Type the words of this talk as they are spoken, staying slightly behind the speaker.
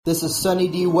This is Sunny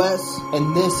D. West,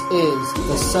 and this is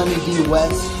the Sunny D.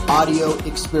 West audio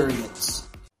experience.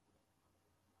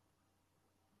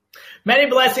 Many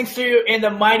blessings to you in the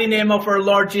mighty name of our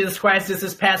Lord Jesus Christ. This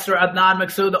is Pastor Adnan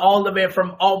Maksud, all the way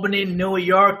from Albany, New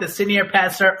York, the senior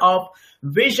pastor of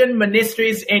Vision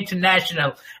Ministries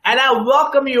International. And I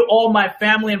welcome you all, my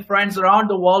family and friends around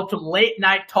the world, to Late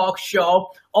Night Talk Show,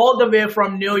 all the way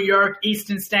from New York,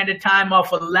 Eastern Standard Time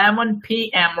of 11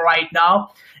 p.m. right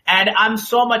now. And I'm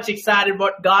so much excited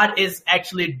what God is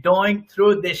actually doing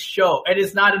through this show. It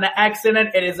is not an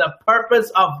accident. It is a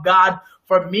purpose of God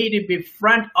for me to be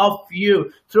front of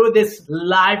you through this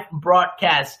live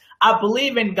broadcast. I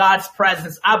believe in God's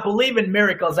presence. I believe in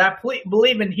miracles. I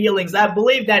believe in healings. I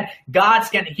believe that God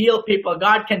can heal people.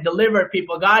 God can deliver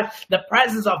people. The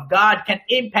presence of God can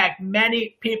impact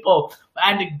many people.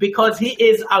 And because he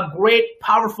is a great,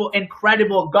 powerful,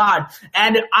 incredible God.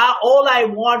 And all I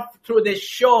want through this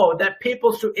show, that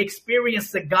people to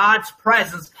experience the God's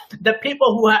presence, the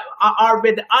people who are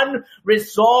with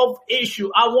unresolved issue,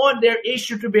 I want their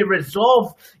issue to be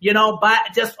resolved, by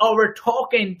just over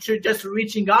talking, to just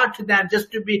reaching out to them,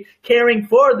 just to be caring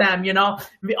for them,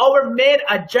 Our main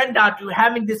agenda to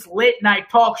having this late night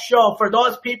talk show for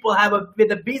those people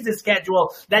with a busy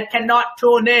schedule that cannot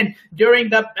tune in during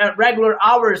the regular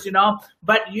hours,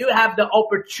 but you have the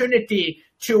opportunity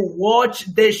to watch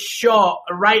this show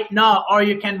right now, or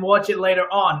you can watch it later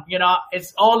on.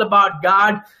 It's all about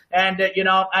God, and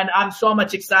and I'm so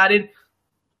much excited.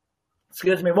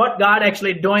 What God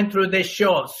actually doing through this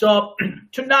show. So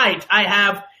tonight I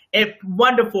have a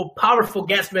wonderful, powerful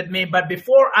guest with me. But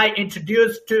before I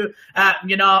introduce to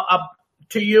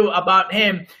you about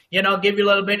him, give you a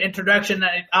little bit introduction,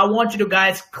 I want you to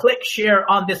guys click share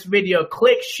on this video.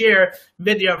 Click share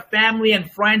with your family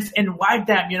and friends. Invite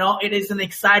them. It is an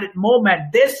exciting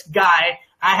moment. This guy,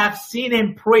 I have seen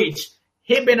him preach.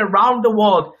 He's been around the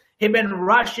world. He's been in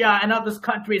Russia and other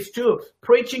countries too,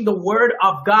 preaching the word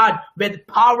of God with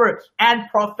power and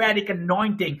prophetic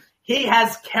anointing. He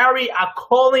has carried a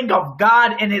calling of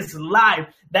God in his life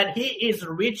that he is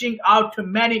reaching out to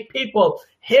many people.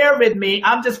 Here with me,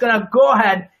 I'm just going to go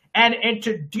ahead and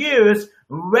introduce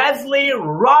Wesley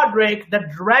Roderick,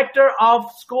 the director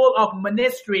of School of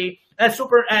Ministry,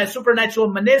 Supernatural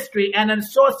Ministry, and an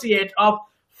associate of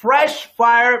Fresh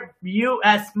Fire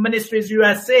Ministries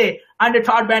USA under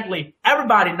Todd Bentley.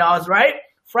 Everybody knows, right?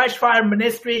 Fresh Fire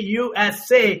Ministry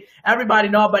USA. Everybody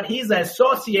know, but he's an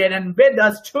associate and with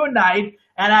us tonight.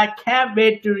 And I can't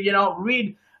wait to,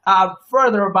 read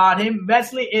further about him.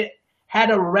 Wesley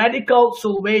had a radical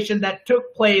salvation that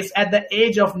took place at the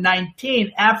age of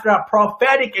 19 after a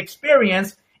prophetic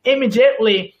experience.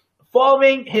 Immediately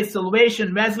following his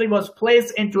salvation, Wesley was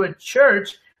placed into a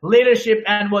church leadership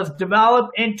and was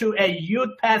developed into a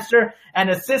youth pastor and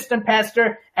assistant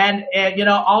pastor, and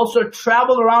also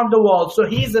traveled around the world. So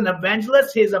he's an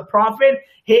evangelist, he's a prophet,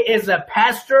 he is a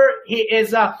pastor, he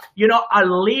is a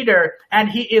leader, and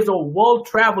he is a world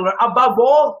traveler. Above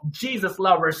all, Jesus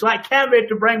lover. So I can't wait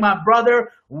to bring my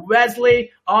brother Wesley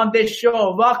on this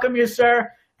show. Welcome you, sir,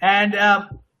 and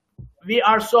we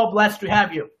are so blessed to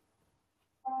have you.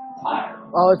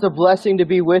 Oh, it's a blessing to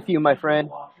be with you, my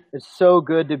friend. It's so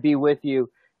good to be with you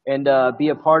and be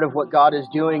a part of what God is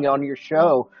doing on your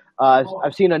show.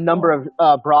 I've seen a number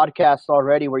of broadcasts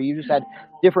already where you just had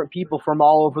different people from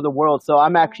all over the world. So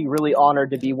I'm actually really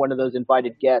honored to be one of those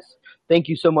invited guests. Thank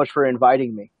you so much for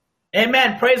inviting me.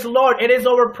 Amen. Praise the Lord. It is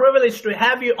our privilege to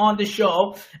have you on the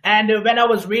show. And when I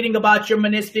was reading about your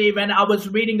ministry, when I was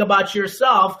reading about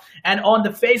yourself and on the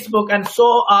Facebook and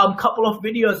saw a couple of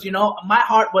videos, my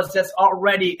heart was just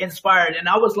already inspired. And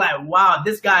I was like, wow,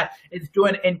 this guy is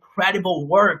doing incredible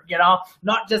work,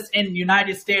 not just in the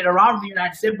United States, around the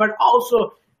United States, but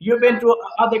also you've been to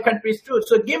other countries too.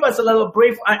 So give us a little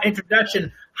brief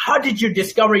introduction. How did you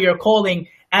discover your calling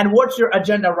and what's your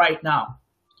agenda right now?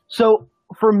 So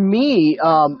for me,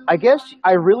 I guess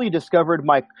I really discovered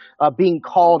my being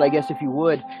called, I guess, if you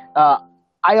would. I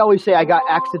always say I got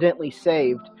accidentally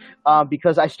saved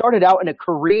because I started out in a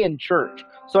Korean church.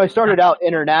 So I started out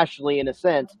internationally in a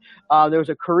sense. There was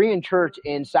a Korean church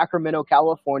in Sacramento,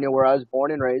 California, where I was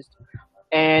born and raised.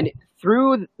 And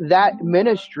through that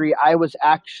ministry, I was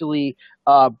actually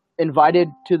invited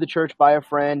to the church by a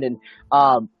friend. And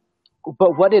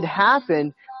but what had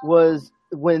happened was,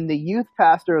 when the youth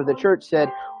pastor of the church said,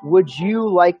 would you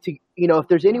like to, if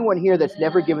there's anyone here that's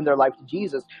never given their life to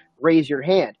Jesus, raise your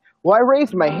hand. Well, I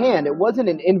raised my hand. It wasn't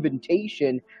an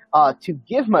invitation to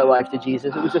give my life to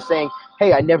Jesus. It was just saying,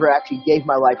 hey, I never actually gave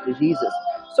my life to Jesus.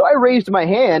 So I raised my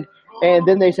hand, and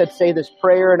then they said, say this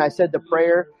prayer, and I said the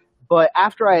prayer. But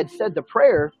after I had said the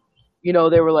prayer,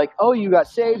 they were like, oh, you got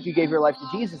saved, you gave your life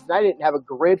to Jesus, and I didn't have a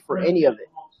grid for any of it.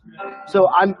 So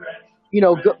I'm,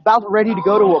 about ready to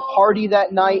go to a party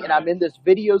that night, and I'm in this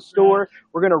video store.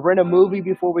 We're going to rent a movie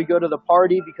before we go to the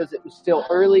party because it was still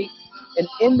early. And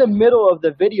in the middle of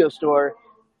the video store,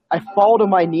 I fall to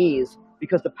my knees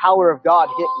because the power of God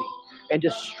hit me and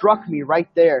just struck me right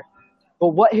there. But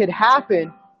what had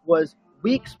happened was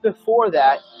weeks before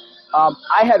that,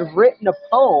 I had written a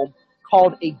poem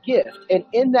called A Gift. And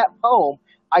in that poem,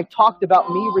 I talked about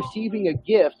me receiving a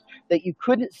gift that you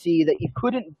couldn't see, that you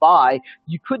couldn't buy,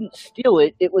 you couldn't steal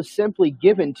it. It was simply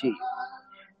given to you.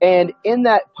 And in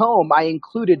that poem, I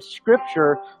included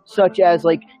scripture such as,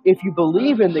 like, if you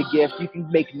believe in the gift, you can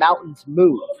make mountains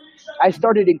move. I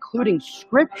started including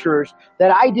scriptures that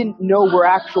I didn't know were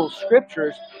actual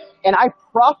scriptures, and I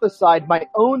prophesied my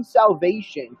own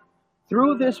salvation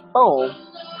through this poem,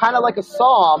 kind of like a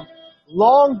psalm,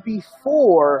 long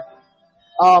before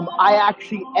I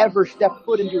actually ever stepped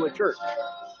foot into a church.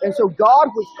 And so God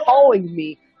was calling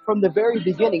me from the very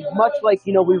beginning, much like,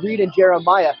 we read in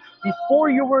Jeremiah, before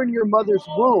you were in your mother's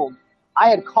womb, I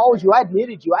had called you, I had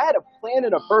knitted you, I had a plan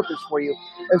and a purpose for you.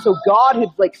 And so God had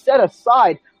set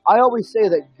aside, I always say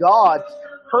that God's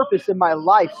purpose in my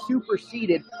life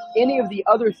superseded any of the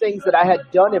other things that I had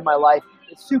done in my life.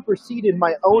 It superseded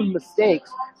my own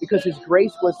mistakes because his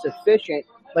grace was sufficient.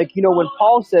 Like, when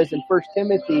Paul says in 1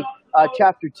 Timothy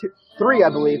chapter 3, I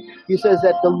believe, he says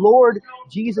that the Lord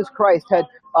Jesus Christ had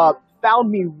found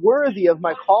me worthy of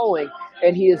my calling,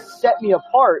 and he has set me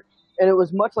apart. And it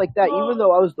was much like that. Even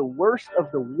though I was the worst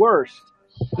of the worst,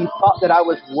 he thought that I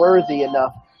was worthy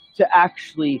enough to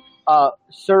actually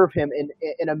serve him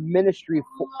in a ministry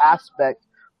aspect.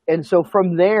 And so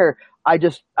from there, I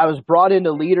was brought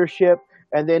into leadership,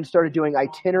 and then started doing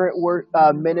itinerant work,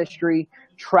 ministry,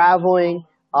 traveling,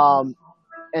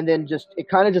 and then it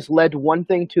kind of just led one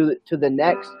thing to the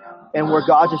next, and where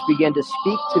God just began to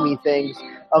speak to me things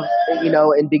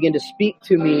and begin to speak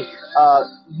to me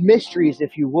mysteries,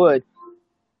 if you would.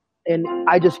 And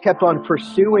I just kept on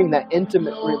pursuing that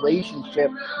intimate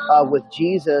relationship with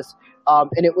Jesus.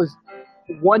 And it was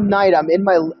one night I'm in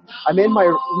my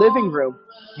living room,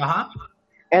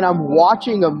 and I'm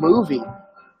watching a movie.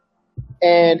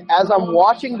 And as I'm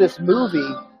watching this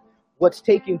movie, what's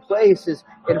taking place is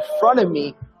in front of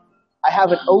me, I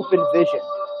have an open vision.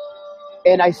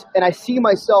 And I see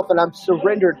myself, and I'm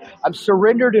surrendered. I'm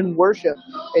surrendered in worship.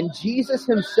 And Jesus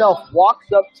himself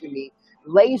walks up to me,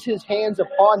 lays his hands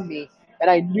upon me,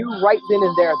 and I knew right then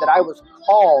and there that I was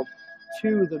called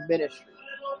to the ministry.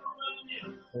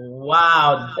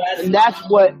 Wow.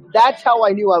 That's how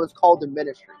I knew I was called to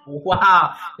ministry.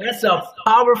 Wow. That's a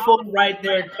powerful right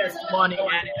there testimony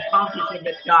and accomplishment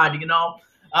with God,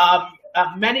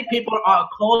 many people are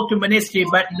called to ministry,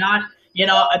 but not, they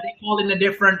call in a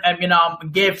different,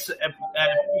 gifts.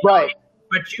 Right.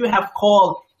 But you have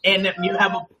called, and you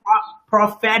have a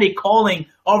prophetic calling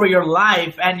over your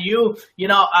life. And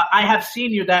I have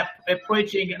seen you that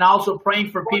preaching and also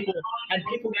praying for people and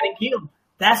people getting healed.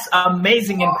 That's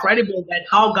amazing, incredible that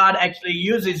how God actually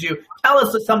uses you. Tell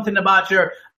us something about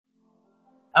your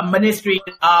ministry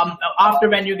after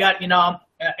when you got,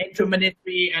 into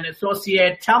ministry and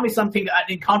associate. Tell me something,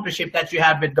 encountership that you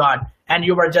had with God, and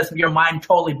you were just, your mind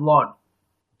totally blown.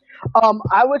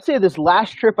 I would say this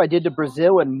last trip I did to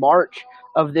Brazil in March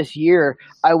of this year,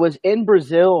 I was in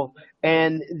Brazil,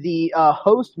 and the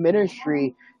host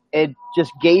ministry, it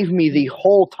just gave me the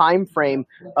whole time frame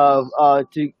of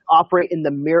to operate in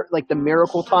the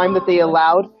miracle time that they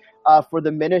allowed for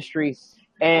the ministry.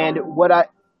 And what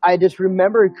I just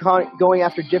remember going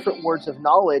after different words of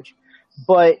knowledge,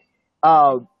 but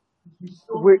it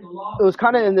was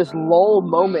kind of in this lull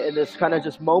moment, in this kind of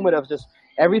just moment of just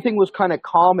everything was kind of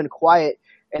calm and quiet.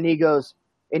 And he goes,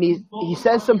 and he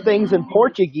says some things in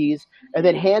Portuguese, and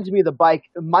then hands me the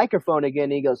microphone again.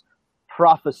 And he goes,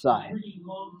 prophesy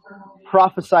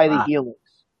the healings.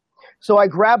 So I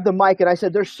grabbed the mic and I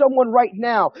said, there's someone right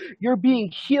now. You're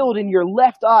being healed in your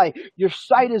left eye. Your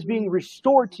sight is being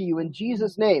restored to you in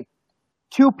Jesus' name.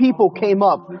 2 people came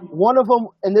up. One of them,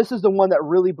 and this is the one that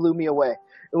really blew me away.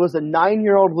 It was a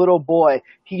 9-year-old little boy.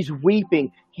 He's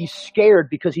weeping. He's scared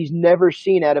because he's never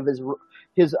seen out of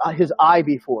his eye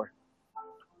before.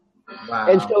 Wow.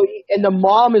 And so, and the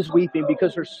mom is weeping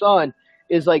because her son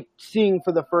is seeing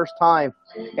for the first time.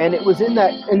 And it was in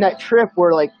that trip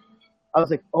where I was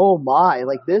like, oh my,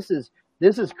 this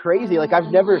is crazy.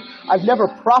 I've never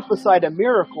prophesied a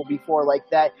miracle before like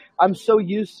that. I'm so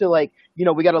used to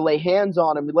we got to lay hands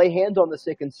on them, lay hands on the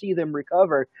sick and see them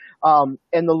recover. And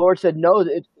the Lord said, no,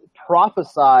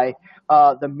 prophesy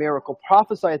the miracle,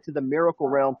 prophesy it to the miracle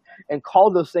realm, and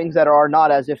call those things that are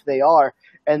not as if they are.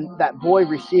 And that boy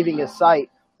receiving his sight.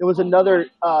 There was another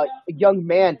young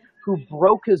man who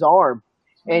broke his arm,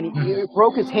 and he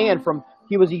broke his hand from.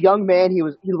 He was a young man.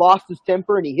 He lost his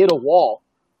temper and he hit a wall.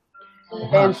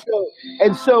 And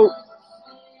so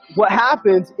what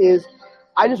happens is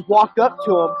I just walked up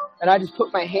to him and I just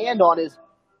put my hand on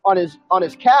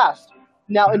his cast.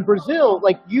 Now in Brazil,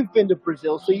 like you've been to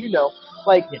Brazil, so you know,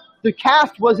 like the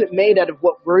cast wasn't made out of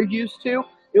what we're used to.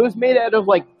 It was made out of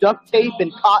like duct tape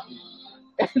and cotton.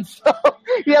 And so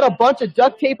he had a bunch of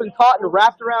duct tape and cotton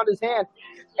wrapped around his hand.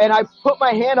 And I put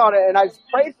my hand on it and I just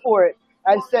prayed for it.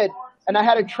 I said, and I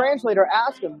had a translator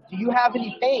ask him, do you have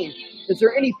any pain? Is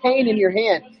there any pain in your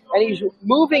hand? And he's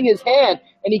moving his hand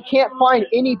and he can't find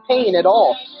any pain at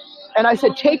all. And I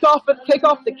said, take off the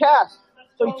cast.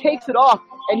 So he takes it off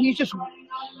and he's just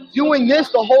doing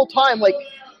this the whole time. Like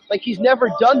he's never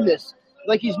done this.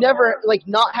 Like he's never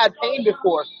not had pain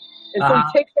before. And so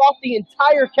he takes off the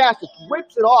entire cast, just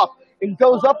rips it off and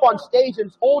goes up on stage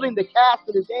and is holding the cast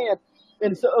in his hand.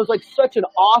 And so it was like such an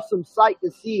awesome sight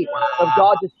to see of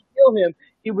God just heal him.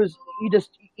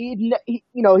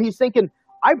 He's thinking,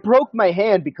 I broke my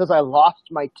hand because I lost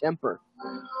my temper.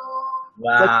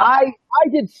 Wow. Like I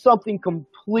did something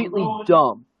completely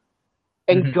dumb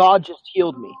and God just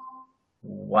healed me.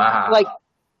 Wow. Like,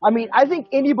 I mean, I think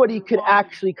anybody could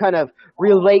actually kind of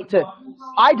relate to,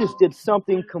 I just did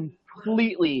something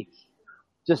completely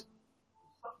just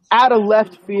out of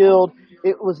left field.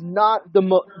 It was not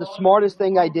the smartest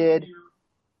thing I did,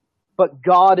 but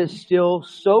God is still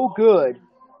so good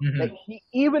that he,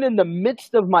 even in the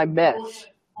midst of my mess,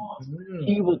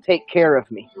 he will take care of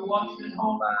me.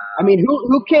 I mean,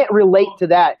 who can't relate to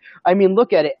that? I mean,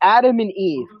 look at it. Adam and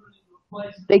Eve,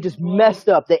 they just messed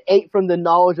up. They ate from the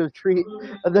knowledge of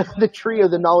the tree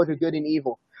of the knowledge of good and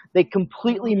evil. They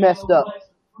completely messed up.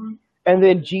 And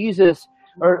then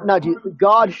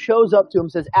God shows up to him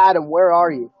and says, Adam, where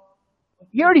are you?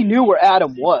 He already knew where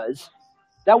Adam was.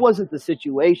 That wasn't the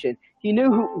situation. He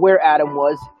knew where Adam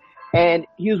was, and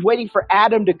he was waiting for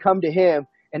Adam to come to him.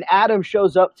 And Adam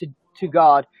shows up to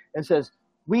God and says,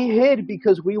 we hid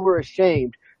because we were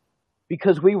ashamed,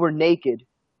 because we were naked.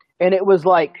 And it was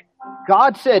like,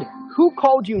 God said, who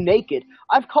called you naked?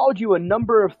 I've called you a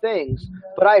number of things,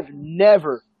 but I've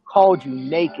never called you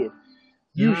naked.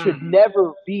 You should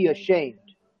never be ashamed.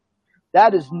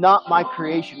 That is not my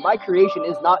creation. My creation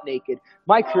is not naked.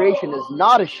 My creation is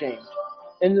not ashamed.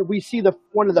 And we see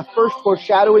one of the first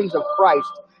foreshadowings of Christ.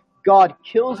 God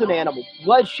kills an animal,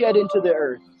 blood shed into the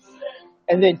earth,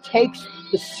 and then takes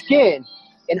the skin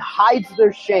and hides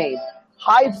their shame,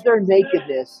 hides their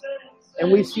nakedness.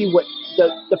 And we see what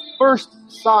the first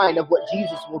sign of what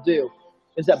Jesus will do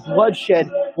is that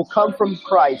bloodshed will come from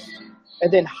Christ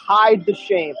and then hide the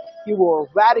shame. He will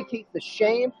eradicate the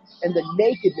shame and the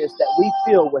nakedness that we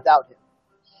feel without him.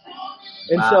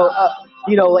 And so,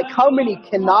 like how many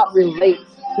cannot relate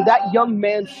to that young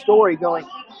man's story going,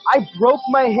 I broke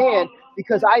my hand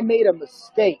because I made a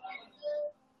mistake.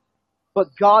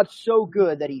 But God's so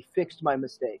good that he fixed my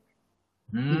mistake.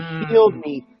 He healed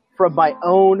me from my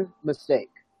own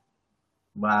mistake.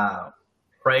 Wow.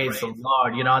 Praise the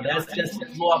Lord. That's just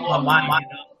blew up my mind.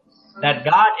 That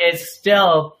God is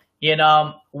still,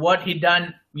 what he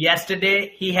done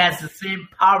yesterday, he has the same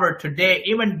power today,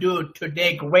 even do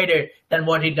today greater than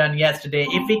what he done yesterday.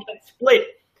 If he can split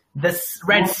the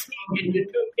Red Sea into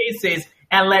two pieces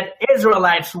and let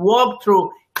Israelites walk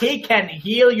through, he can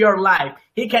heal your life.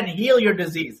 He can heal your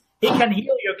disease. He can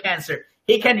heal your cancer.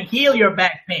 He can heal your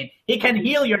back pain. He can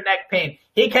heal your neck pain.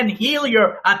 He can heal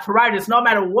your arthritis. No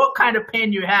matter what kind of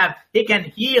pain you have, he can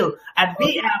heal. And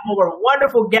we have our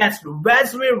wonderful guest,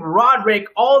 Wesley Roderick,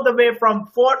 all the way from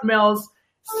Fort Mills,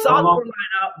 South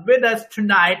Carolina, with us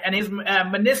tonight. And his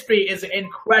ministry is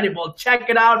incredible. Check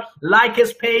it out. Like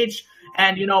his page.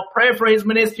 And, pray for his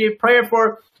ministry. Pray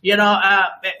for,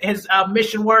 his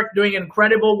mission work, doing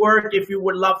incredible work. If you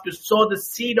would love to sow the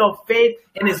seed of faith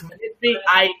in his ministry,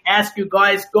 I ask you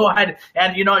guys, go ahead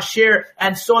and, share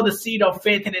and sow the seed of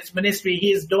faith in his ministry.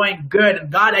 He is doing good,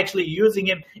 and God actually using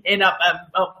him in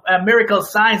a miracle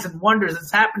signs and wonders.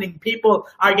 It's happening. People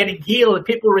are getting healed.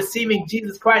 People receiving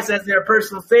Jesus Christ as their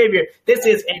personal savior. This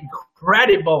is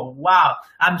incredible. Wow.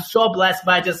 I'm so blessed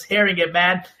by just hearing it,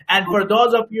 man. And for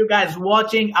those of you guys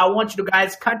watching, I want you to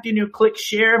guys continue, click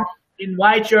share,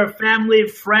 invite your family,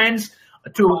 friends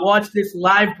to watch this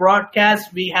live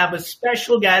broadcast. We have a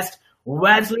special guest,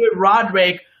 Wesley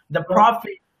Roderick, the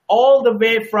prophet all the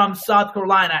way from South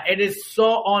Carolina. It is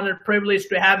so honored, privileged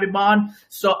to have him on.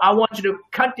 So I want you to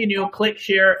continue, click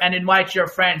share, and invite your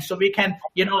friends so we can,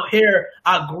 hear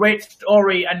a great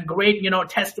story and great,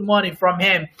 testimony from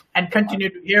him and continue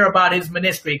to hear about his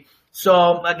ministry.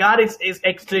 So God is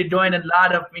actually doing a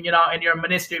lot of, in your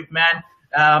ministry, man.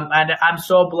 And I'm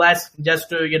so blessed just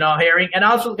to, hearing. And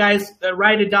also, guys,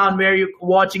 write it down where you're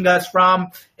watching us from.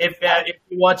 If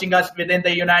you're watching us within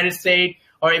the United States,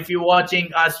 or if you're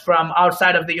watching us from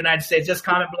outside of the United States, just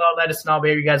comment below. Let us know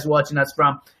where you guys are watching us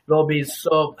from. We'll be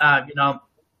so,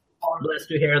 blessed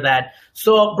to hear that.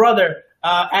 So, brother,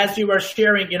 as you were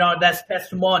sharing, that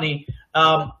testimony,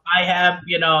 I have,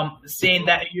 seen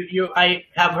that I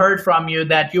have heard from you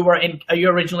that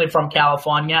you're originally from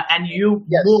California, and you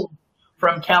Yes. moved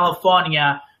from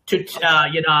California to,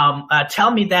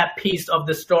 tell me that piece of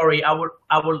the story. I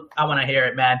want to hear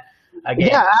it, man. Again.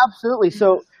 Yeah, absolutely.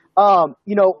 So,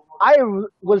 I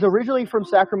was originally from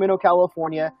Sacramento,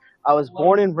 California. I was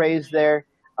born and raised there.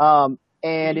 And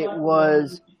it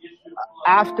was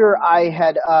after I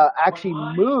had actually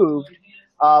moved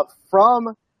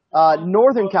from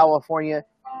Northern California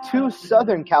to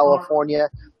Southern California.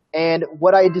 And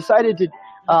what I decided to,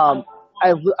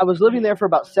 I was living there for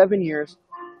about 7 years.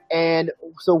 And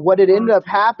so what had ended up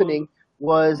happening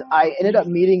was I ended up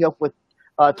meeting up with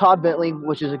Todd Bentley,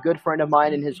 which is a good friend of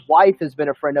mine, and his wife has been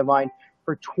a friend of mine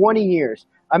for 20 years.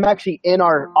 I'm actually in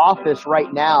our office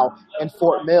right now in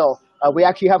Fort Mill. We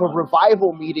actually have a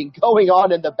revival meeting going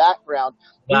on in the background.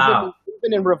 Wow. We've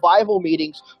been in revival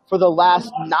meetings for the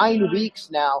last 9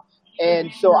 weeks now.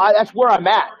 And so that's where I'm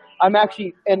at. I'm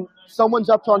actually, and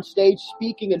someone's up on stage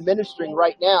speaking and ministering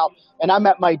right now, and I'm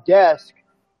at my desk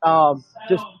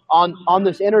just on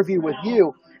this interview with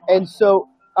you. And so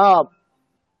I'm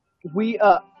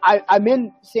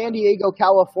in San Diego,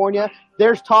 California.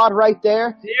 There's Todd right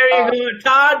there. There you go,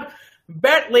 Todd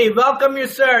Bentley. Welcome you,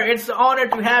 sir. It's an honor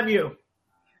to have you.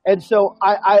 And so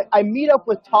I meet up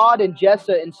with Todd and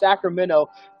Jessa in Sacramento.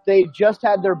 They just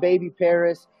had their baby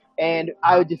Paris, and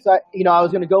I decided, I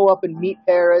was going to go up and meet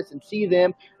Paris and see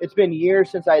them. It's been years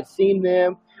since I had seen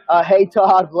them. Hey,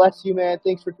 Todd, bless you, man.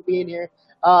 Thanks for being here.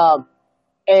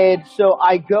 And so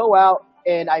I go out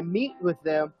and I meet with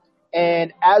them,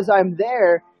 and as I'm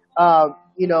there, I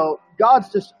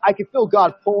could feel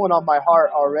God pulling on my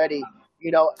heart already.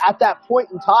 At that point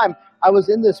in time, I was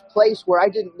in this place where I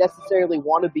didn't necessarily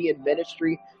want to be in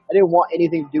ministry. I didn't want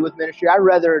anything to do with ministry. I'd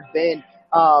rather have been,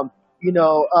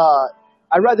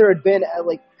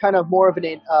 like kind of more of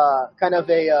a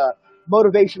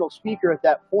motivational speaker at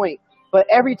that point. But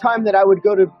every time that I would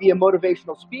go to be a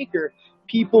motivational speaker,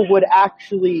 people would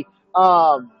actually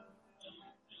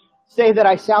say that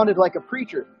I sounded like a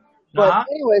preacher. But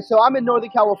anyway, so I'm in Northern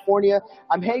California.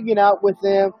 I'm hanging out with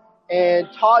them,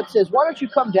 and Todd says, "Why don't you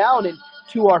come down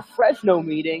to our Fresno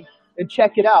meeting and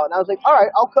check it out?" And I was like, "All right,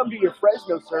 I'll come to your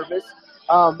Fresno service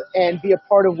and be a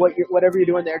part of whatever you're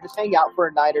doing there. Just hang out for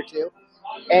a night or two."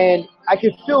 And I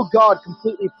could feel God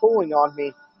completely pulling on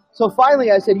me. So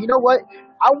finally, I said, "You know what?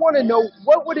 I want to know,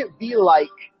 what would it be like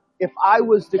if I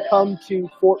was to come to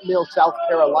Fort Mill, South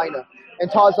Carolina?"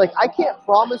 And Todd's like, "I can't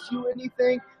promise you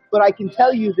anything, but I can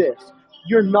tell you this.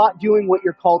 You're not doing what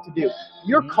you're called to do.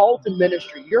 You're called to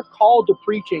ministry. You're called to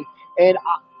preaching, and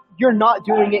you're not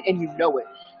doing it, and you know it."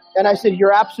 And I said,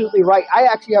 "You're absolutely right." I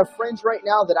actually have friends right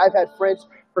now that I've had friends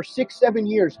for 6-7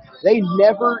 years. They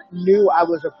never knew I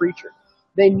was a preacher.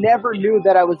 They never knew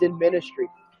that I was in ministry.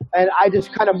 And I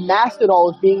just kind of masked it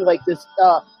all as being like this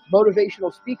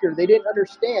motivational speaker. They didn't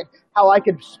understand how I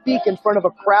could speak in front of a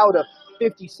crowd of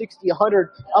 50, 60,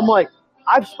 100. I'm like,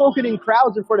 I've spoken in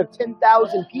crowds in front of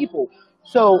 10,000 people.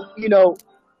 So,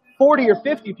 40 or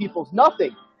 50 people is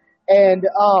nothing. And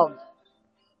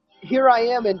here I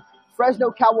am in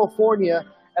Fresno, California,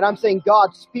 and I'm saying,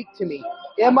 "God, speak to me.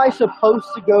 Am I supposed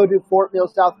to go to Fort Mill,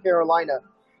 South Carolina?"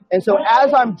 And so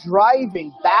as I'm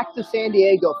driving back to San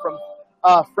Diego from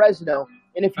Fresno,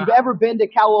 and if you've ever been to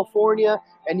California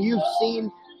and you've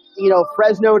seen,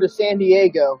 Fresno to San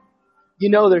Diego,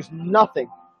 there's nothing.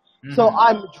 Mm-hmm. So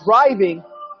I'm driving,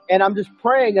 and I'm just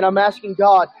praying, and I'm asking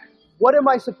God, what am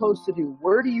I supposed to do?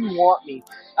 Where do you want me?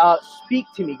 Speak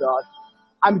to me, God.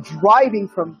 I'm driving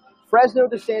from Fresno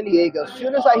to San Diego. As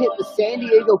soon as I hit the San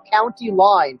Diego County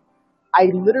line, I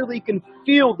literally can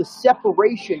feel the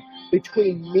separation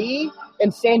between me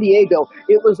and San Diego.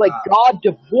 It was like God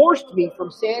divorced me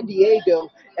from San Diego,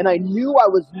 and I knew I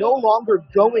was no longer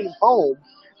going home.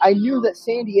 I knew that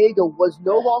San Diego was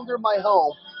no longer my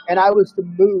home, and I was to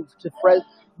move to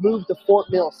Fort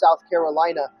Mill, South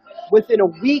Carolina. Within a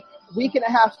week and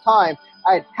a half time,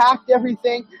 I had packed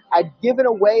everything. I'd given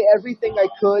away everything I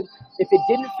could. If it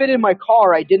didn't fit in my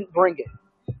car, I didn't bring it.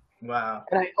 Wow.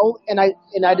 And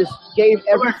I just gave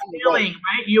You were everything away. selling,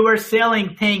 right? You were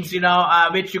selling things,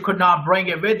 which you could not bring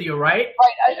it with you, right?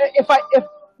 Right. If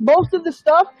most of the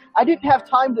stuff I didn't have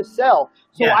time to sell,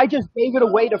 so Yeah. I just gave it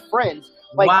away to friends.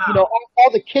 Like Wow.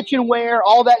 all the kitchenware,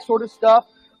 all that sort of stuff.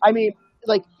 I mean,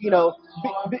 like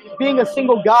being a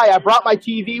single guy, I brought my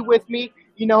TV with me.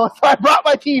 So I brought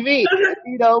my TV.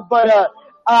 But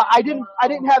I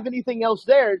didn't have anything else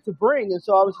there to bring, and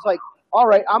so I was just like, all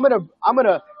right, I'm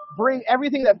gonna bring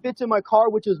everything that fits in my car,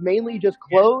 which is mainly just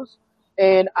clothes.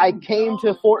 And I came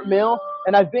to Fort Mill,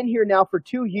 and I've been here now for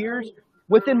 2 years.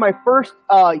 Within my first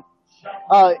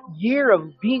year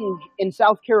of being in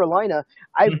South Carolina,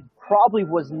 I probably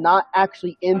was not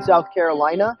actually in South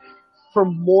Carolina for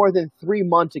more than 3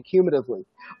 months accumulatively.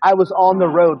 I was on the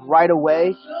road right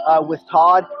away with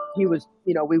Todd. He was,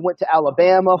 we went to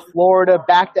Alabama, Florida,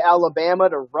 back to Alabama,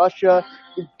 to Russia,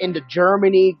 into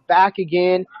Germany, back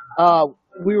again.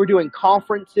 We were doing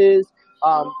conferences.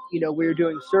 We were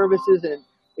doing services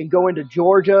and going to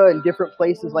Georgia and different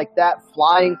places like that,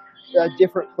 flying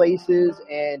different places.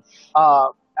 And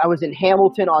I was in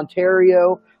Hamilton,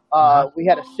 Ontario. We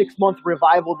had a 6-month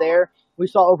revival there. We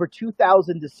saw over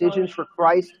 2,000 decisions for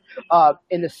Christ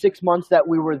in the 6 months that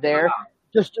we were there.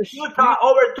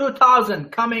 Over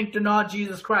 2,000 coming to know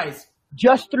Jesus Christ.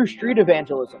 Just through street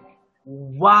evangelism.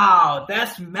 Wow,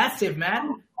 that's massive,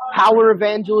 man. Power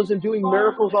evangelism, doing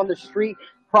miracles on the street,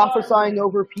 prophesying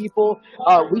over people.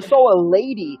 We saw a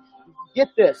lady, get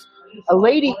this, a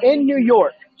lady in New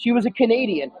York. She was a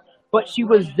Canadian, but she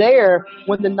was there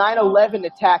when the 9/11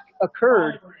 attack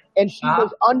occurred, and she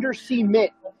was under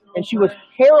cement, and she was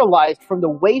paralyzed from the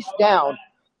waist down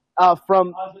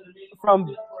from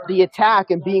the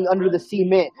attack and being under the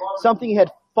cement. Something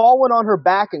had fallen on her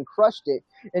back and crushed it,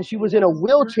 and she was in a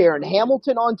wheelchair in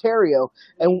Hamilton, Ontario.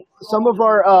 And some of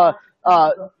our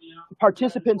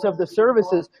participants of the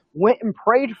services went and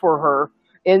prayed for her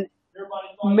and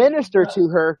ministered to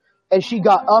her, and she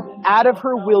got up out of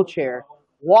her wheelchair,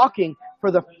 walking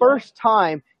for the first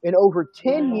time in over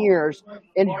 10 years,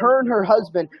 and her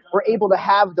husband were able to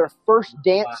have their first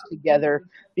dance together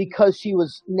because she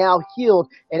was now healed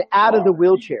and out of the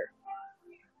wheelchair.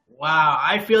 Wow,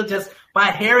 I feel just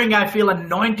by hearing, I feel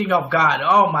anointing of God.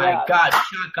 Oh my God!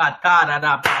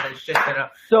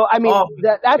 So I mean,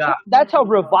 that's how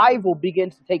revival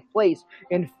begins to take place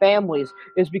in families,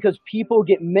 is because people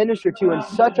get ministered to in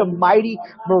such a mighty,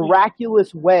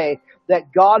 miraculous way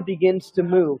that God begins to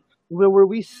move. Where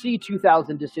we see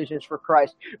 2,000 decisions for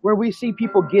Christ, where we see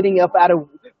people getting up out of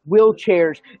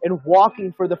wheelchairs and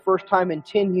walking for the first time in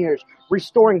 10 years,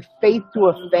 restoring faith to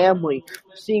a family,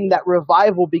 seeing that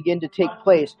revival begin to take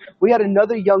place. We had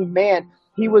another young man,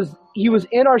 he was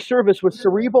in our service with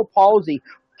cerebral palsy,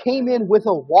 came in with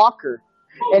a walker,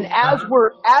 and as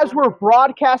we're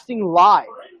broadcasting live,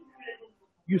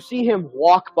 you see him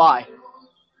walk by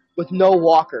with no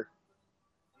walker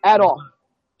at all.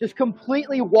 Just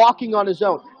completely walking on his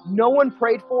own. No one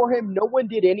prayed for him. No one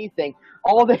did anything.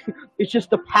 It's just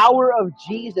the power of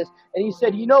Jesus. And he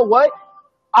said, you know what?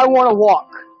 I want to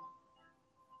walk.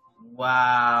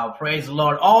 Wow. Praise the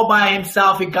Lord. All by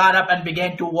himself, he got up and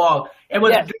began to walk. It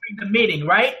was during the meeting,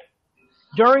 right?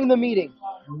 During the meeting.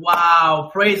 Wow.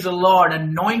 Praise the Lord.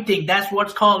 Anointing. That's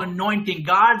what's called anointing.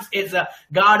 God is a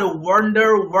God of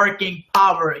wonder working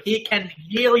power. He can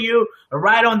heal you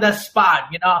right on the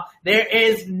spot. There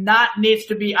is needs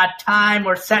to be a time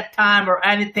or set time or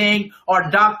anything, or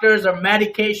doctors or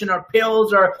medication or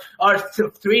pills or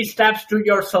 3 steps to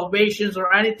your salvations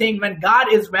or anything. When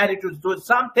God is ready to do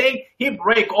something, he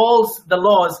breaks all the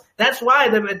laws. That's why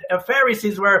the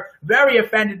Pharisees were very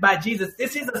offended by Jesus.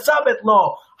 This is a Sabbath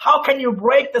law. How can you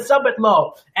break the Sabbath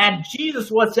law? And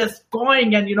Jesus was just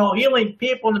going and, healing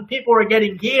people, and people were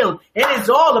getting healed. It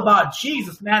is all about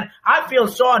Jesus, man. I feel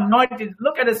so anointed.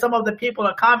 Look at it. Some of the people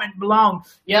that comment belong,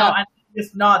 and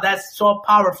just know that's so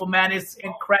powerful, man. It's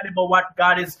incredible what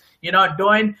God is,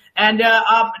 doing. And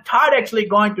Todd actually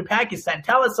going to Pakistan.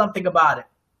 Tell us something about it.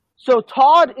 So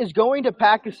Todd is going to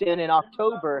Pakistan in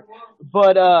October,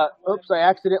 but oops, I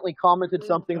accidentally commented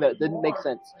something that didn't make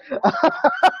sense.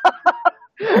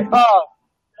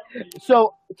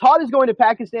 So Todd is going to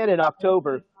Pakistan in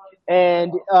October,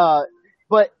 and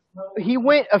but he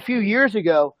went a few years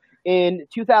ago in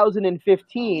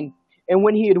 2015, and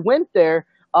when he had went there,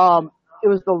 it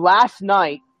was the last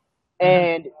night,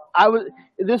 and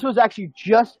this was actually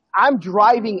I'm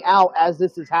driving out as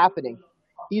this is happening.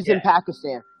 He's in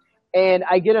Pakistan, and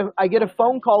I get a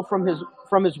phone call from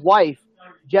his wife.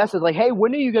 Jess is like, "Hey,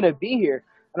 when are you going to be here?"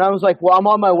 And I was like, well, I'm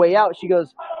on my way out. She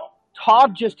goes,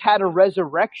 Todd just had a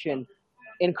resurrection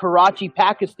in Karachi,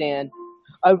 Pakistan.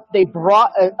 They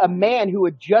brought a man who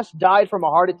had just died from a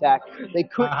heart attack. They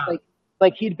couldn't,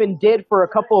 like he'd been dead for a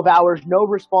couple of hours, no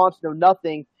response, no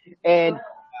nothing. And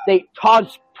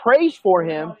Todd prays for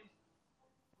him.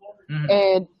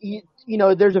 And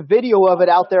there's a video of it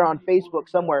out there on Facebook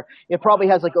somewhere. It probably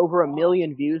has like over 1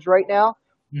 million views right now.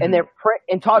 And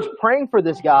and Todd's praying for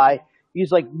this guy.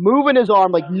 He's like moving his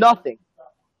arm like nothing.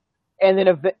 And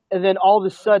then all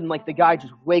of a sudden, like the guy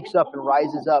just wakes up and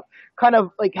rises up, kind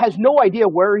of like has no idea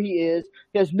where he is.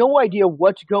 He has no idea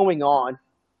what's going on.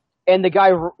 And the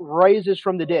guy rises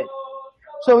from the dead.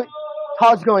 So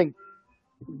Todd's going,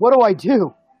 what do I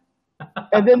do?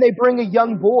 And then they bring a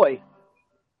young boy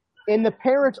in the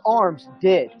parents' arms,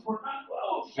 dead.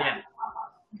 Yeah.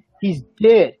 He's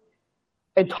dead.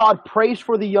 And Todd prays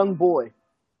for the young boy.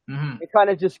 It kind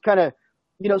of,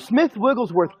 Smith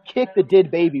Wigglesworth kicked the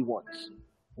dead baby once.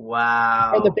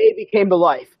 Wow. And the baby came to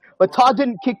life. But Todd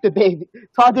didn't kick the baby.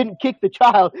 Todd didn't kick the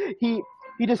child. He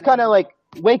just kind of like,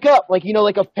 wake up. Like,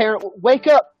 like a parent, wake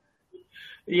up.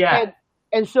 Yeah.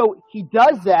 And so he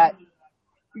does that,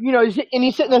 and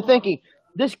he's sitting there thinking,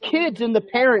 this kid's in the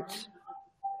parents'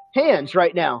 hands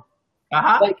right now.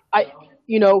 Like,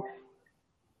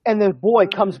 and the boy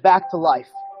comes back to life.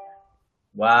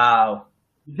 Wow.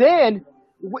 Then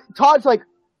Todd's like,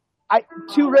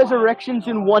 2 resurrections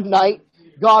in one night.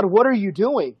 God, what are you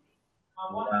doing?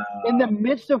 Wow. In the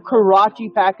midst of Karachi,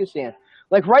 Pakistan.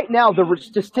 Like right now, the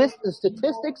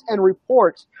statistics and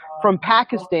reports from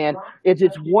Pakistan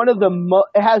it's one of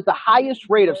it has the highest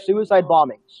rate of suicide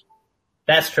bombings.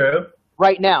 That's true.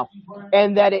 Right now,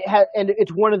 and that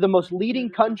it's one of the most leading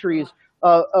countries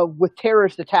with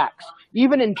terrorist attacks,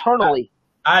 even internally.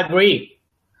 I agree.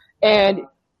 And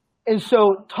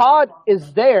so Todd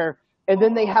is there, and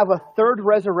then they have a 3rd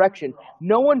resurrection.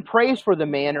 No one prays for the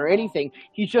man or anything.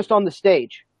 He's just on the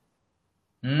stage.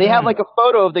 They have like a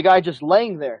photo of the guy just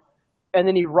laying there, and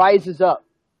then he rises up.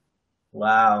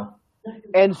 Wow.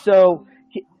 And so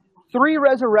 3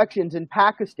 resurrections in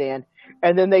Pakistan,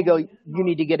 and then they go, you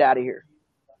need to get out of here.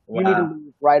 Wow. You need to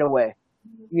leave right away.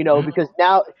 Because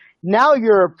now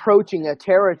you're approaching a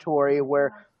territory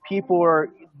where people are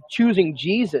choosing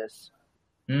Jesus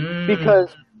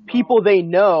because people they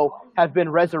know have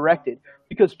been resurrected.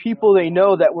 Because people they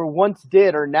know that were once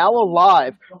dead are now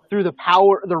alive through the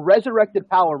resurrected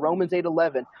power, Romans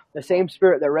 8:11. The same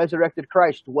Spirit that resurrected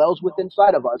Christ dwells within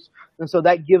inside of us. And so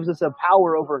that gives us a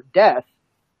power over death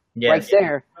right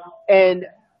there, and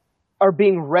are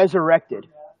being resurrected.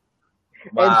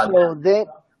 Wow. And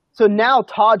so now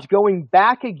Todd's going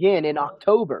back again in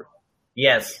October.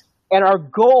 Yes. And our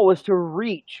goal is to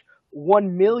reach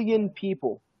 1 million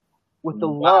people with the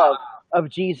love of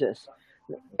Jesus.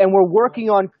 And we're working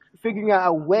on figuring out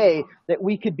a way that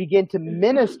we could begin to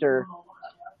minister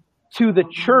to the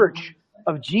church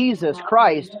of Jesus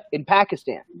Christ in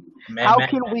Pakistan. How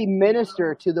can we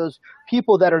minister to those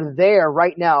people that are there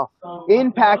right now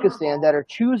in Pakistan that are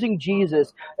choosing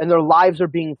Jesus and their lives are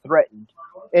being threatened?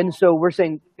 And so we're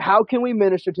saying, how can we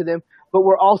minister to them? But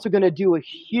we're also going to do a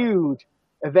huge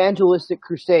evangelistic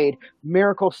crusade,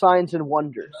 miracle signs and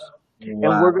wonders.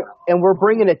 Wow. And we're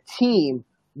bringing a team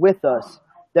with us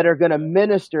that are going to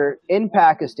minister in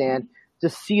Pakistan to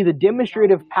see the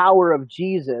demonstrative power of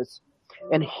Jesus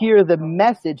and hear the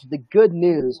message, the good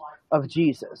news of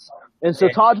Jesus. And so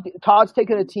Todd's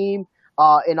taking a team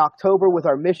in October with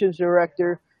our missions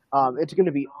director. It's going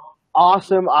to be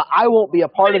awesome. I won't be a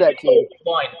part of that team.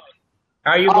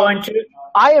 Are you going to?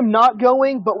 I am not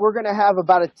going, but we're going to have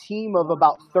about a team of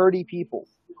about 30 people.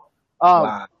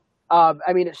 Wow.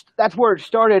 That's where it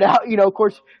started out. Of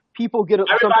course, people get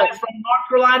everybody from North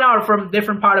Carolina or from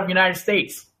different part of the United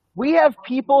States. We have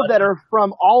people that are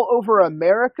from all over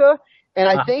America, and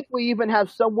I think we even have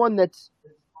someone that's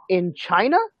in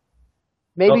China,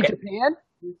 maybe Japan.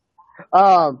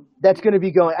 That's going to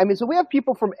be going. So we have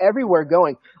people from everywhere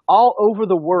going, all over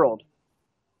the world.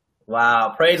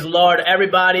 Wow. Praise the Lord,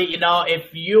 everybody.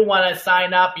 If you want to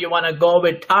sign up, you want to go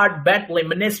with Todd Bentley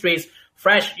Ministries,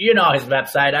 Fresh, his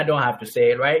website. I don't have to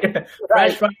say it, right?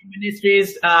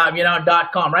 FreshFireMinistries,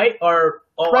 .com, right? Or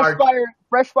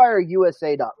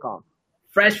FreshFireUSA.com.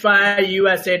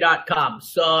 FreshFireUSA.com.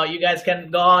 So you guys can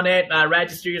go on it,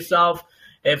 register yourself.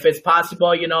 If it's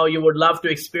possible, you would love to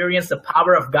experience the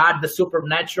power of God, the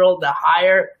supernatural, the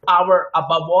higher power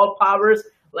above all powers.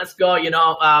 Let's go,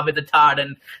 with the Todd,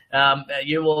 and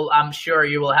I'm sure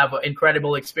you will have an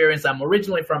incredible experience. I'm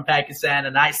originally from Pakistan,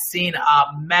 and I've seen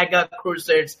mega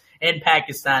crusades in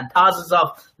Pakistan. Thousands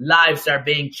of lives are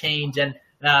being changed, and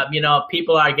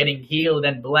people are getting healed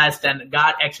and blessed, and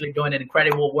God actually doing an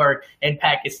incredible work in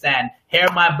Pakistan. Here,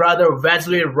 my brother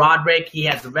Wesley Roderick, he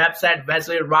has a website,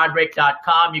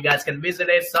 wesleyroderick.com. You guys can visit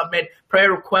it, submit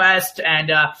prayer request,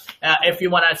 and if you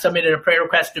want to submit a prayer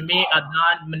request to me,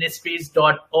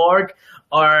 adnanministries.org,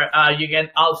 or you can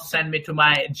also send me to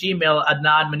my Gmail,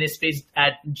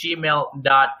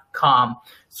 adnanministries@gmail.com.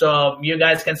 So you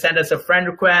guys can send us a friend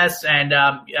request, and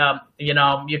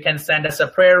you can send us a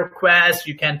prayer request.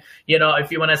 You can,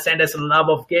 if you want to send us a love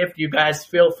of gift, you guys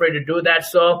feel free to do that.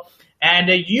 So, and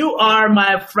you are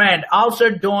my friend. Also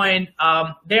doing,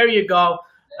 there you go.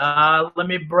 Let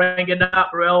me bring it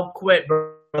up real quick,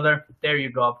 brother. There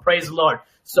you go. Praise the Lord.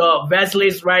 So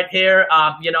Wesley's right here.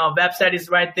 Website is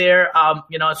right there.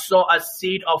 Sow a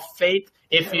seed of faith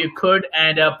if you could,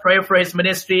 and pray for his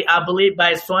ministry. I believe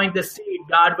by sowing the seed,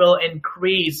 God will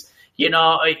increase,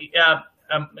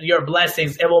 your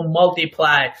blessings. It will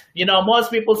multiply.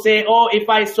 Most people say, oh, if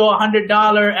I sow $100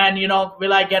 and,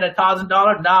 will I get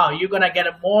 $1,000? No, you're going to get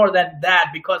more than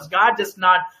that, because God is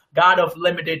not God of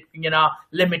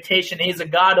limitation. He's a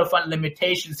God of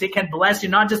unlimitations. He can bless you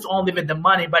not just only with the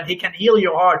money, but he can heal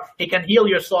your heart. He can heal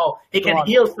your soul. He can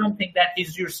heal something that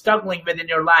is you're struggling with in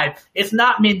your life. It's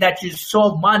not mean that you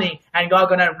sow money and God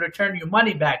gonna return you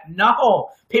money back. No.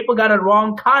 People got a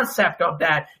wrong concept of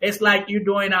that. It's like you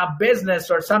doing a business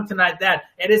or something like that.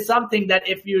 It is something that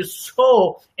if you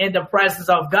sow in the presence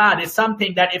of God, it's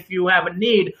something that if you have a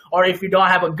need, or if you don't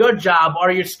have a good job,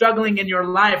 or you're struggling in your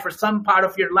life, or some part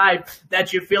of your life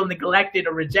that you feel neglected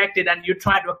or rejected, and you're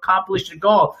trying to accomplish the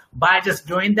goal, by just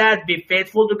doing that, be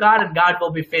faithful to God, and God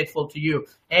will be faithful to you.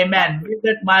 Amen.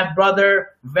 Visit my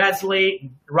brother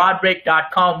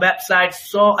WesleyRoderick.com website,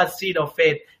 sow a seed of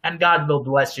faith, and God will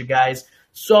bless you guys.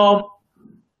 So,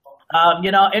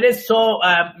 it is so,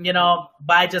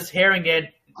 by just hearing it,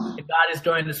 God is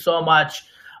doing so much,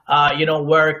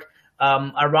 work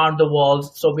around the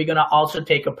world. So we're going to also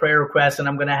take a prayer request, and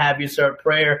I'm going to have you start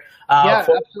prayer for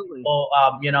absolutely. people,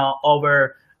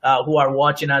 over who are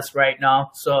watching us right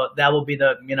now. So that will be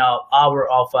the,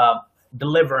 hour of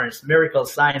deliverance,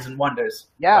 miracles, signs, and wonders.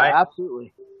 Yeah, right?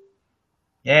 absolutely.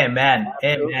 Amen.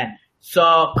 Absolutely. Amen.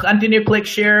 So continue, click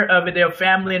share with your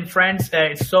family and friends.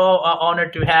 It's so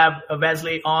honored to have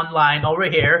Wesley online over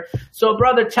here. So,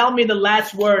 brother, tell me the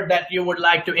last word that you would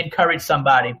like to encourage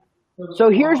somebody. So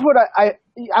here's what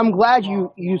I'm glad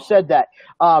you said that,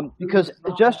 because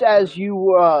just as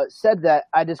you said that,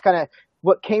 I just kind of,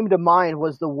 what came to mind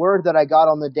was the word that I got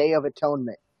on the Day of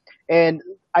Atonement. And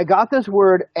I got this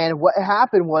word, and what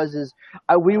happened was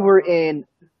we were in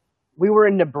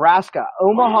Nebraska,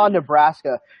 Omaha,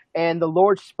 Nebraska, and the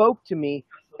Lord spoke to me.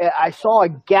 I saw a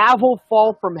gavel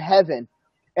fall from heaven,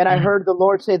 and I heard the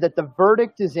Lord say that the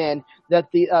verdict is in,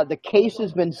 that the case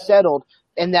has been settled,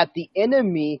 and that the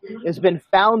enemy has been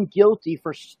found guilty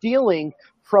for stealing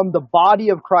from the body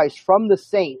of Christ, from the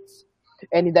saints,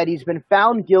 and that he's been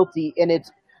found guilty, and it's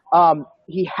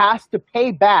he has to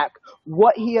pay back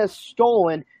what he has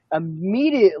stolen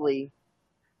immediately,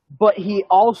 but he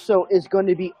also is going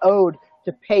to be owed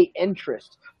to pay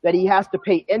interest, that he has to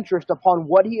pay interest upon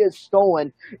what he has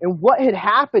stolen. And what had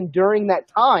happened during that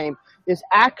time is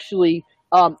actually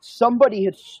somebody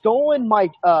had stolen my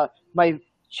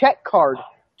check card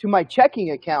to my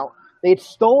checking account. They had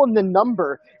stolen the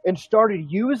number and started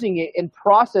using it in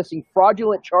processing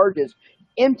fraudulent charges,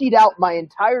 emptied out my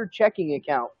entire checking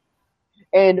account.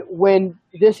 And when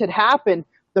this had happened,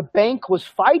 the bank was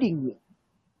fighting me.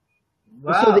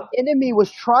 Wow. So the enemy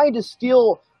was trying to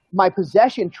steal my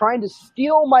possession, trying to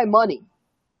steal my money.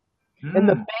 And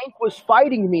the bank was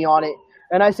fighting me on it.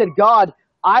 And I said, God,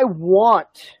 I want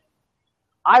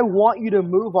you to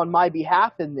move on my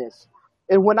behalf in this.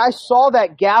 And when I saw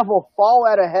that gavel fall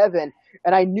out of heaven,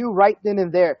 and I knew right then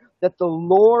and there that the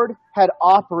Lord had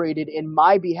operated in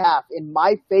my behalf, in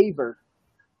my favor,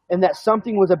 and that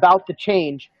something was about to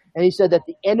change. And he said that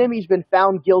the enemy's been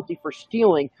found guilty for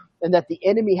stealing, and that the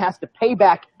enemy has to pay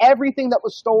back everything that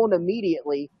was stolen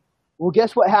immediately. Well,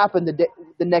 guess what happened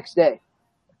the next day?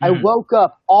 I woke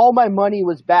up, all my money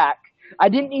was back. I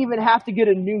didn't even have to get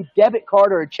a new debit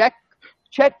card or a check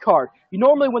card.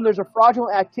 Normally when there's a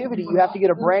fraudulent activity, you have to get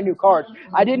a brand new card.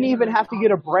 I didn't even have to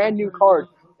get a brand new card.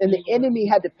 And the enemy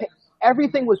had to pay.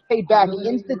 Everything was paid back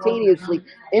instantaneously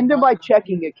into my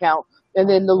checking account. And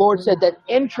then the Lord said that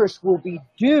interest will be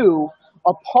due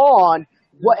upon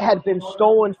what had been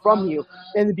stolen from you.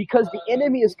 And because the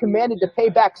enemy is commanded to pay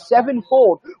back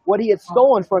sevenfold what he had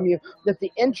stolen from you, that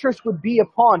the interest would be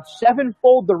upon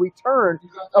sevenfold the return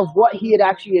of what he had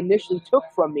actually initially took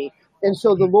from me. And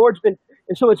so the Lord's been,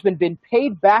 And so it's been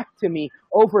paid back to me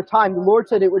over time. The Lord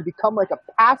said it would become like a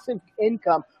passive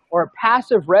income or a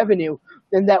passive revenue,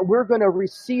 and that we're going to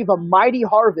receive a mighty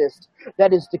harvest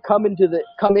that is to come into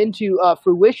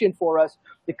fruition for us,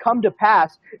 to come to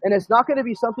pass. And it's not going to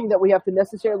be something that we have to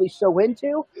necessarily sow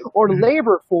into or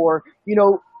labor for. You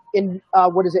know, in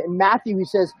in Matthew, he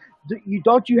says,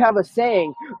 don't you have a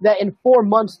saying that in 4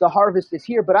 months the harvest is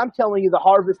here? But I'm telling you, the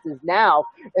harvest is now.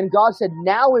 And God said,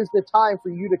 now is the time for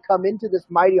you to come into this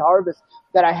mighty harvest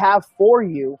that I have for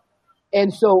you.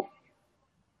 And so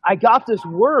I got this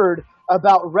word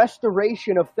about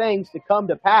restoration of things to come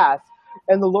to pass.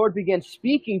 And the Lord began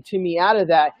speaking to me out of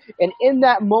that. And in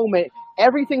that moment,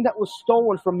 everything that was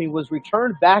stolen from me was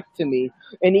returned back to me,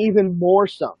 and even more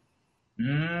so.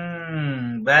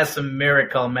 That's a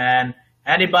miracle, man.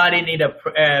 Anybody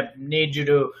need you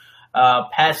to,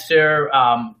 Pastor,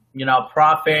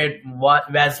 Prophet,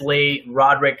 Wesley,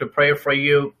 Roderick, to pray for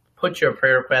you? Put your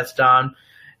prayer request down,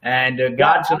 and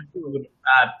God's going to do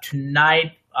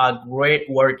tonight a great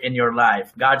work in your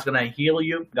life. God's going to heal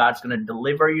you. God's going to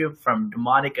deliver you from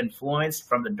demonic influence,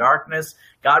 from the darkness.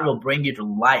 God will bring you to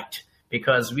light,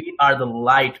 because we are the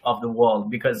light of the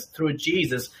world. Because through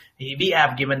Jesus, we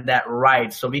have given that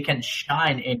right, so we can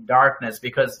shine in darkness,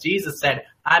 because Jesus said,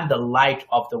 I'm the light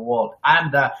of the world.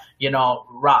 I'm the,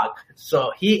 rock.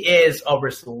 So he is our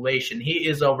salvation. He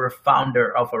is our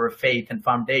founder of our faith and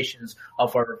foundations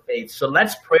of our faith. So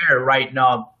let's pray right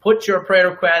now. Put your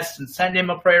prayer request and send him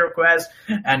a prayer request,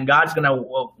 and God's gonna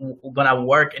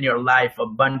work in your life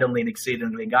abundantly and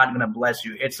exceedingly. God's gonna bless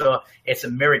you. It's a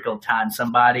miracle time,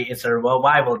 somebody. It's a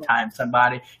revival time,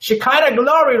 somebody. Shekinah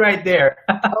glory right there.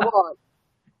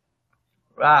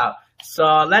 Wow. So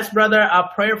let's, brother,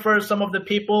 pray for some of the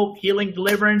people, healing,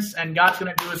 deliverance, and God's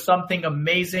going to do something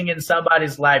amazing in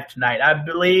somebody's life tonight. I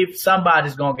believe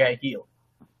somebody's going to get healed.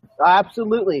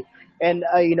 Absolutely. And,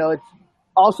 it's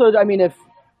also,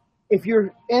 if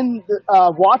you're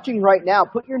watching right now,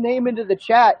 put your name into the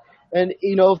chat. And,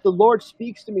 if the Lord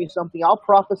speaks to me something, I'll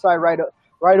prophesy right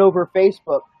over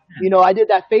Facebook. I did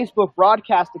that Facebook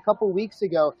broadcast a couple weeks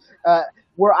ago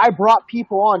where I brought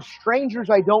people on,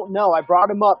 strangers I don't know. I brought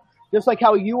them up. Just like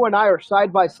how you and I are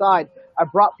side by side, I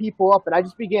brought people up and I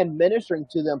just began ministering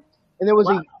to them. And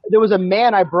there was a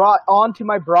man I brought onto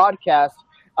my broadcast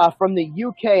from the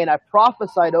UK, and I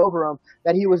prophesied over him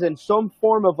that he was in some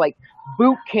form of like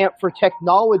boot camp for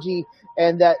technology,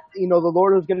 and that the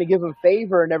Lord was going to give him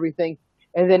favor and everything.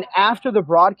 And then after the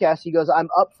broadcast, he goes, "I'm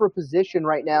up for position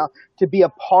right now to be a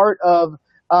part of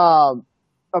a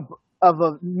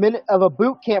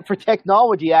boot camp for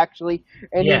technology, actually."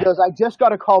 And he goes, "I just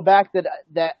got a call back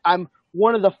that I'm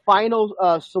one of the final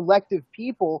selective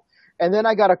people." And then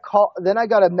I got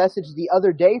a message the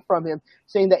other day from him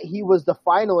saying that he was the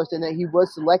finalist and that he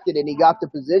was selected and he got the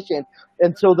position.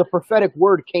 And so the prophetic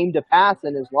word came to pass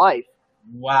in his life.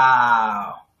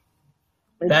 Wow.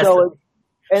 And so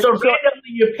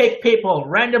randomly you pick people,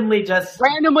 randomly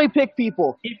pick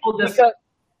people. People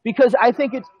because I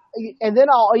think it's, and then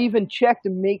I'll even check to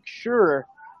make sure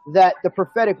that the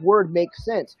prophetic word makes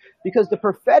sense, because the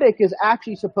prophetic is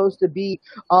actually supposed to be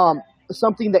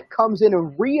something that comes in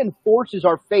and reinforces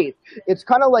our faith. It's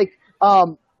kind of like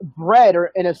bread,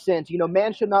 or in a sense,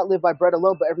 man should not live by bread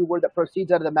alone, but every word that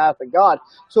proceeds out of the mouth of God.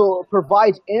 So it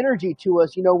provides energy to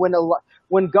us.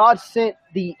 When God sent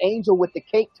the angel with the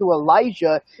cake to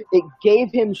Elijah, it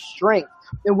gave him strength.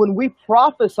 And when we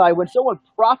prophesy, when someone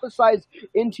prophesies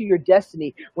into your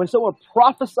destiny, when someone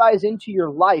prophesies into your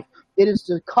life, it is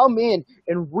to come in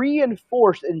and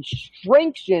reinforce and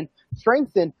strengthen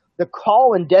the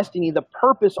call and destiny, the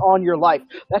purpose on your life.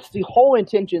 That's the whole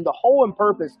intention, the whole and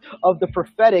purpose of the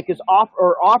prophetic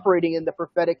operating in the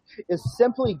prophetic is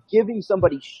simply giving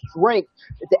somebody strength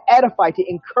to edify, to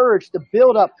encourage, to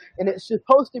build up. And it's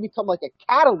supposed to become like a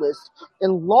catalyst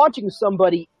in launching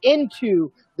somebody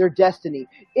into their destiny,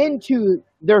 into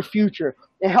their future,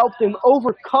 and help them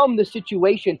overcome the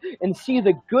situation and see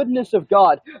the goodness of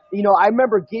God. I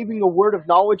remember giving a word of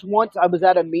knowledge once. I was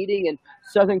at a meeting in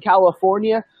Southern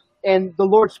California, and the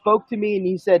Lord spoke to me and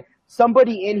he said,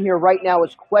 somebody in here right now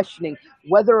is questioning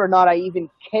whether or not I even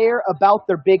care about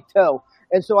their big toe.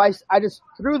 And so I just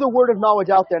threw the word of knowledge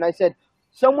out there, and I said,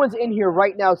 someone's in here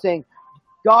right now saying,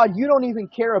 God, you don't even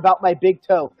care about my big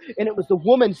toe. And it was the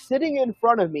woman sitting in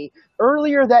front of me.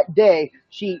 Earlier that day,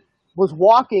 she was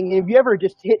walking. Have you ever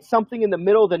just hit something in the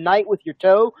middle of the night with your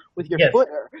toe, with your foot?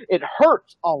 It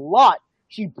hurts a lot.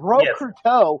 She broke her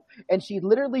toe, and she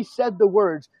literally said the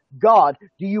words, God,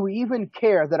 do you even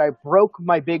care that I broke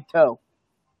my big toe?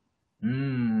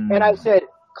 And I said,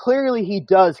 clearly he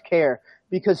does care,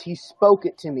 because he spoke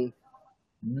it to me.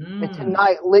 And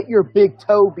tonight, let your big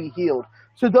toe be healed.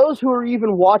 So those who are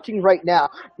even watching right now,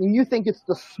 and you think it's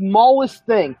the smallest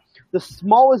thing, the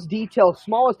smallest detail,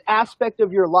 smallest aspect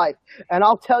of your life, and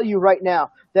I'll tell you right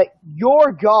now that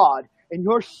your God and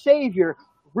your Savior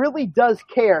really does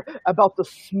care about the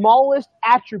smallest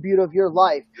attribute of your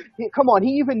life. Come on,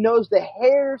 he even knows the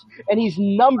hairs and he's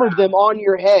numbered them on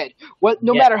your head.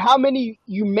 No matter how many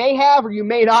you may have or you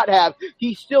may not have,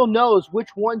 he still knows which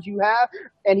ones you have,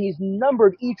 and he's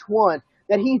numbered each one.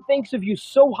 That he thinks of you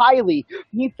so highly.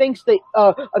 He thinks that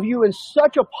of you in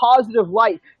such a positive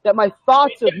light that my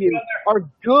thoughts of you are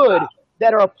good,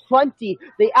 that are plenty.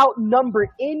 They outnumber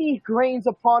any grains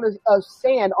upon of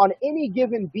sand on any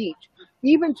given beach.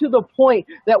 Even to the point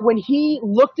that when he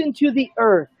looked into the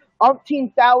earth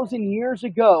umpteen thousand years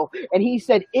ago and he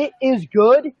said, "It is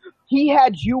good," he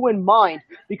had you in mind.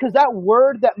 Because that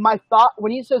word that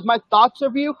when he says my thoughts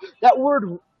of you, that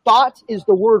word thoughts is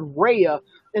the word rhea.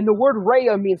 And the word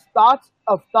rhea means thoughts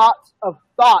of thoughts of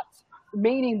thoughts,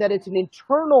 meaning that it's an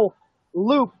internal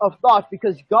loop of thoughts,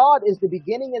 because God is the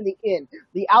beginning and the end,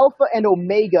 the Alpha and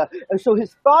Omega. And so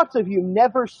his thoughts of you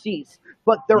never cease,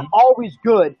 but they're always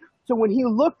good. So when he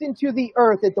looked into the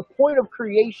earth at the point of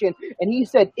creation and he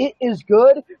said, "It is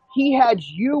good," he had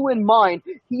you in mind.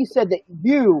 He said that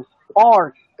you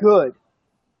are good.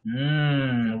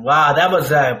 Wow, that was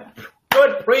a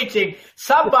good preaching.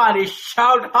 Somebody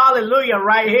shout hallelujah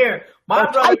right here. My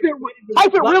brother,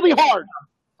 type it really hard.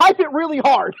 Type it really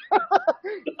hard.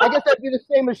 I guess that'd be the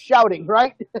same as shouting,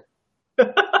 right?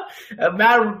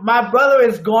 My brother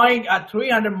is going at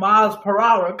 300 miles per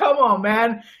hour. Come on,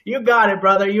 man. You got it,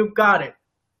 brother. You got it.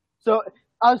 So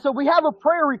we have a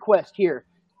prayer request here.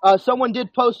 Someone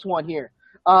did post one here.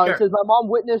 Sure. It says, my mom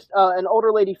witnessed an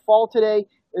older lady fall today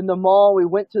in the mall. We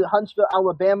went to Huntsville,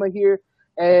 Alabama here,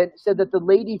 and said that the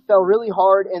lady fell really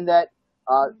hard and that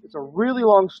it's a really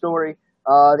long story.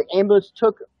 The ambulance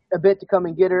took a bit to come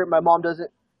and get her. My mom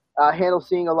doesn't handle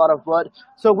seeing a lot of blood.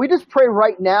 So we just pray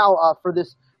right now for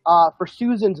this, for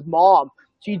Susan's mom.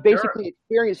 She basically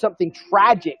experienced something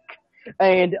tragic,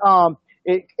 and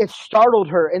it startled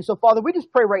her. And so, Father, we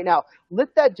just pray right now.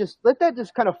 Let that just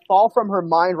kind of fall from her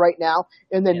mind right now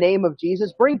in the name of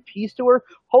Jesus. Bring peace to her.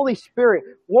 Holy Spirit,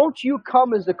 won't you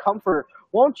come as the comforter?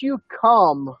 Won't you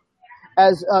come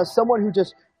as someone who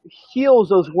just heals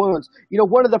those wounds? You know,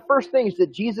 one of the first things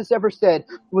that Jesus ever said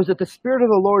was that the Spirit of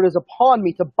the Lord is upon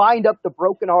me to bind up the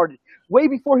brokenhearted. Way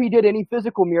before he did any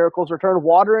physical miracles or turned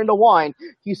water into wine,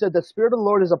 he said, the Spirit of the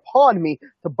Lord is upon me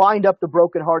to bind up the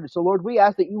brokenhearted. So, Lord, we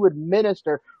ask that you would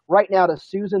minister right now to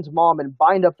Susan's mom and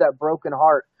bind up that broken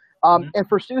heart. And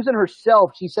for Susan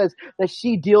herself, she says that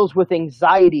she deals with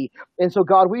anxiety. And so,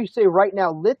 God, we say right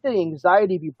now, let the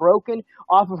anxiety be broken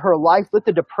off of her life. Let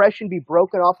the depression be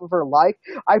broken off of her life.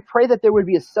 I pray that there would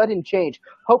be a sudden change.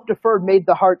 Hope deferred made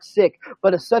the heart sick,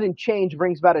 but a sudden change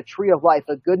brings about a tree of life,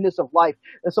 a goodness of life.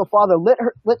 And so, Father,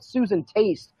 let Susan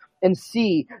taste and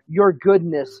see your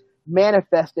goodness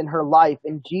manifest in her life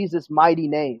in Jesus' mighty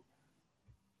name.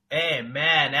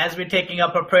 Amen. As we're taking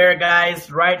up a prayer, guys,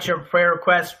 write your prayer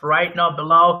request right now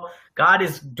below. God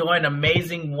is doing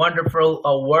amazing,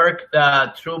 wonderful work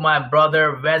through my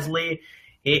brother Wesley.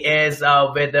 He is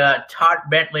with the Todd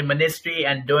Bentley Ministry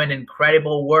and doing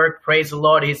incredible work. Praise the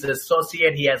Lord. He's an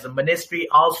associate. He has a ministry.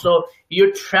 Also,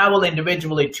 you travel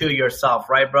individually too yourself,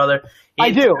 right, brother?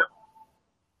 I do.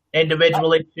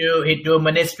 Individually too. He do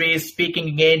ministries, speaking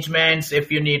engagements.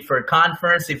 If you need for a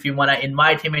conference, if you want to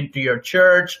invite him into your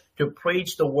church to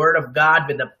preach the word of God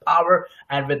with the power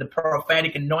and with the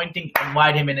prophetic anointing,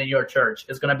 invite him into your church.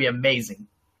 It's going to be amazing.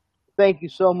 Thank you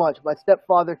so much. My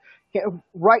stepfather,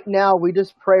 right now, we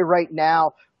just pray right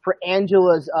now for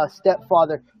Angela's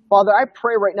stepfather. Father, I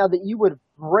pray right now that you would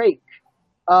break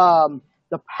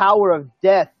the power of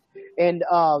death. And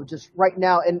just right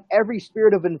now, and every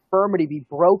spirit of infirmity be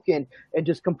broken and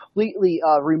just completely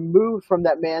removed from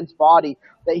that man's body,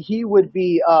 that he would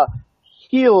be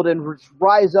healed and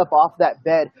rise up off that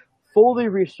bed, fully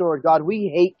restored. God, we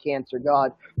hate cancer,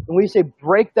 God. And we say,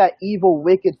 break that evil,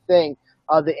 wicked thing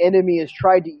the enemy has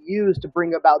tried to use to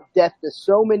bring about death to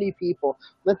so many people.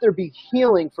 Let there be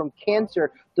healing from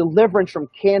cancer, deliverance from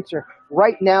cancer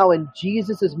right now in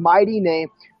Jesus' mighty name,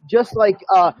 just like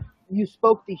you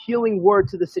spoke the healing word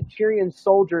to the centurion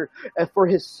soldier for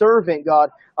his servant, God.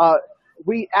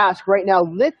 We ask right now,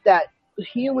 let that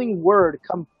healing word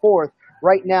come forth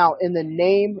right now in the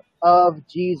name of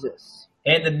Jesus.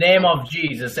 In the name of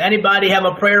Jesus. Anybody have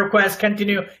a prayer request?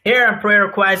 Continue here on prayer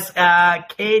request.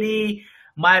 Katie,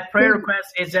 my prayer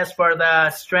request is just for the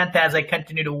strength as I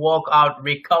continue to walk out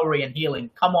recovery and healing.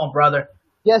 Come on, brother.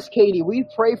 Yes, Katie, we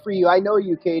pray for you. I know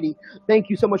you, Katie. Thank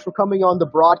you so much for coming on the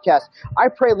broadcast. I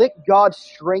pray, let God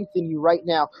strengthen you right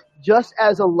now, just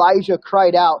as Elijah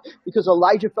cried out, because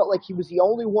Elijah felt like he was the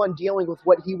only one dealing with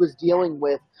what he was dealing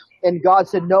with. And God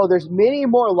said, no, there's many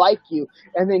more like you.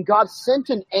 And then God sent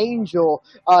an angel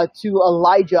to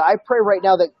Elijah. I pray right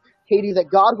now that, Katie, that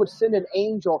God would send an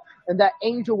angel, and that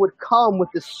angel would come with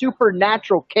the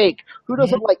supernatural cake. Who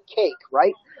doesn't like cake,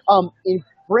 right? It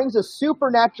brings a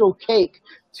supernatural cake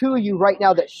to you right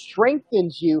now that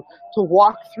strengthens you to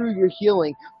walk through your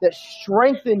healing, that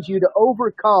strengthens you to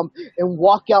overcome and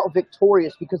walk out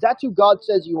victorious, because that's who God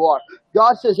says you are.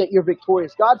 God says that you're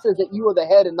victorious. God says that you are the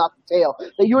head and not the tail,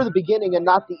 that you are the beginning and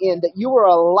not the end, that you are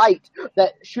a light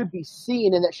that should be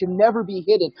seen and that should never be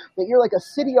hidden, that you're like a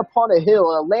city upon a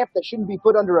hill, a lamp that shouldn't be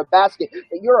put under a basket,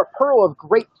 that you're a pearl of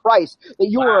great price, that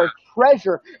you are a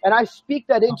treasure. And I speak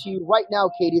that into you right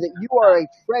now, Katie, that you are a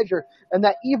treasure, and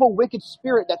that evil, wicked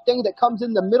spirit, that thing that comes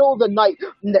in the middle of the night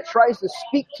and that tries to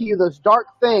speak to you, those dark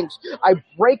things, I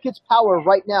break its power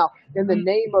right now in the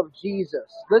name of Jesus.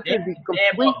 Let there be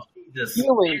complete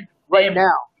healing right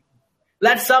now.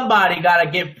 Let somebody gotta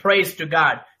give praise to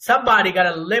God. Somebody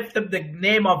gotta lift up the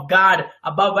name of God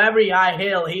above every high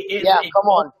hill. He is come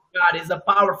on. God. He's a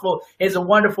powerful, he's a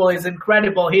wonderful, he's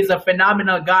incredible, he's a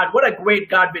phenomenal God. What a great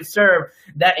God we serve,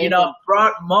 that,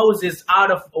 brought Moses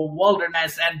out of a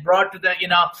wilderness and brought to the,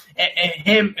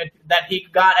 him, that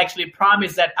God actually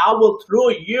promised that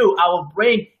through you, I will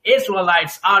bring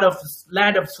Israelites out of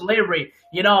land of slavery.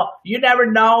 You never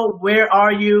know where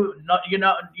are you,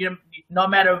 no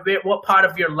matter what part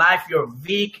of your life you're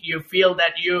weak, you feel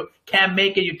that you can't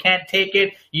make it, you can't take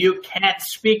it, you can't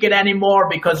speak it anymore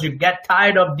because you get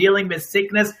tired of dealing with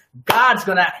sickness. God's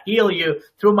going to heal you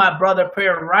through my brother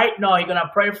prayer right now. He's going to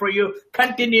pray for you.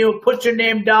 Continue, put your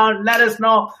name down. Let us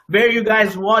know where you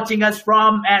guys watching us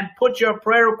from and put your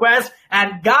prayer request,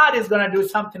 and God is going to do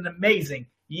something amazing.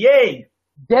 Yay.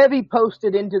 Debbie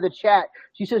posted into the chat.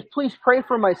 She says, please pray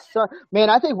for my son. Man,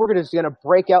 I think we're just going to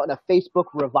break out in a Facebook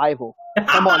revival.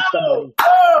 Come on, somebody.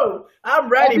 Oh, I'm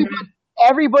ready, man.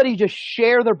 Everybody just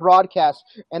share the broadcast,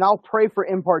 and I'll pray for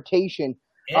impartation.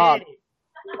 Hey.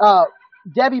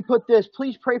 Debbie put this,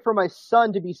 please pray for my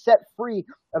son to be set free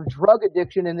of drug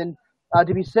addiction and then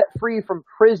to be set free from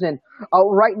prison.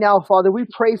 Right now, Father, we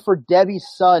pray for Debbie's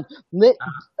son. Let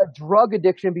drug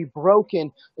addiction be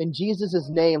broken in Jesus'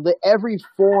 name. Let every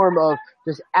form of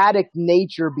this addict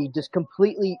nature be just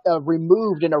completely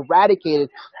removed and eradicated.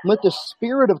 Let the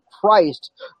Spirit of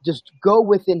Christ just go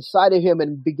within inside of him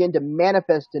and begin to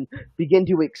manifest and begin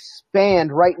to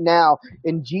expand right now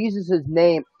in Jesus'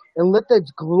 name. And let the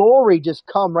glory just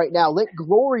come right now. Let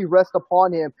glory rest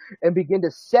upon him and begin to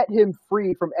set him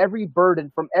free from every burden,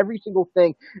 from every single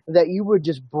thing, that you would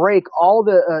just break all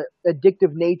the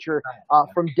addictive nature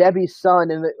from Debbie's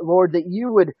son. And that, Lord, that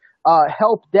you would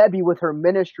help Debbie with her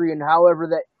ministry and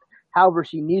however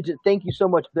she needs it. Thank you so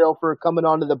much, Bill, for coming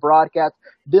on to the broadcast.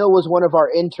 Bill was one of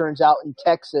our interns out in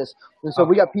Texas. And so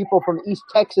we got people from East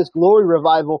Texas Glory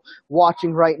Revival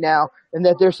watching right now, and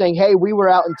that they're saying, hey, we were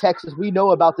out in Texas. We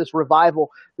know about this revival,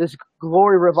 this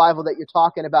glory revival that you're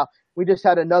talking about. We just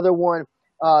had another one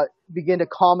begin to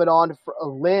comment on for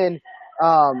Lynn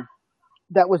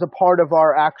that was a part of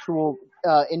our actual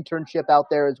internship out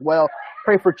there as well.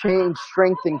 Pray for change,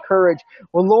 strength, and courage.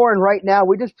 Well, Lauren, right now,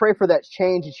 we just pray for that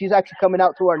change, and she's actually coming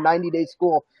out to our 90-day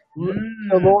school.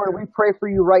 So, Lauren, we pray for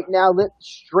you right now. Let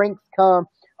strength come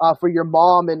for your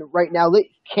mom, and right now, let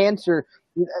cancer.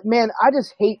 Man, I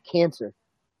just hate cancer.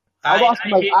 I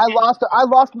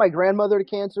lost my grandmother to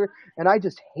cancer, and I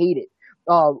just hate it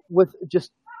with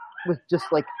just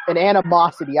like an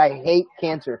animosity. I hate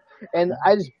cancer, and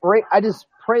I just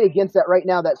pray against that right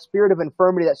now, that spirit of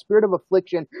infirmity, that spirit of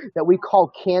affliction that we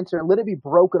call cancer, and let it be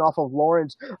broken off of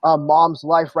Lauren's mom's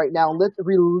life right now. Let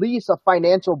release a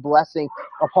financial blessing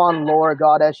upon Laura,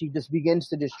 God, as she just begins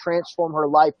to just transform her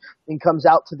life and comes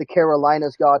out to the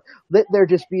Carolinas, God. Let there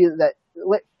just be that,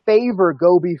 let favor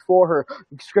go before her.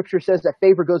 Scripture says that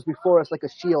favor goes before us like a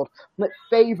shield. Let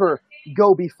favor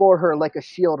go before her like a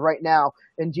shield right now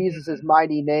in Jesus'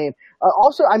 mighty name.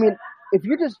 Also, I mean, if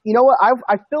you just, you know what,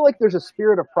 I feel like there's a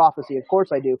spirit of prophecy. Of course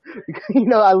I do.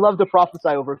 I love to prophesy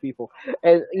over people.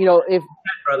 And,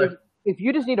 if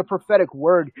you just need a prophetic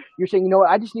word, you're saying, you know what,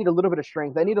 I just need a little bit of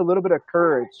strength. I need a little bit of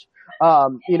courage.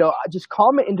 Just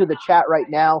comment into the chat right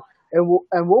now, and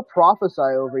we'll prophesy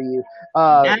over you.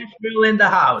 Nashville in the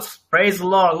house. Praise the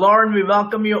Lord. Lauren, we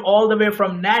welcome you all the way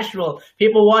from Nashville.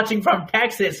 People watching from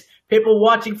Texas. People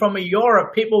watching from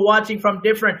Europe, people watching from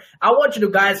different. I want you to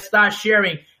guys start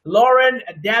sharing. Lauren,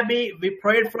 Debbie, we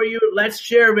prayed for you. Let's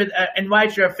share with,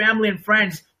 invite your family and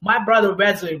friends. My brother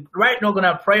Wesley, right now,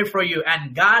 gonna pray for you,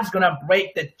 and God's gonna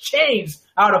break the chains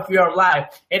out of your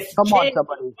life. It's Come on, chains of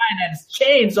somebody. finance,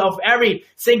 chains of every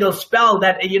single spell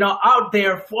that out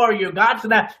there for you. God's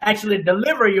gonna actually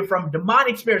deliver you from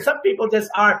demonic spirits. Some people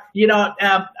just are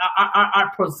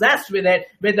are possessed with it,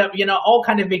 with all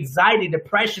kind of anxiety,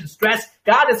 depression, stress.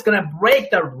 God is gonna break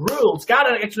the rules. God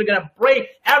is actually gonna break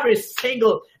every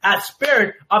single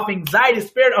spirit of anxiety,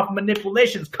 spirit of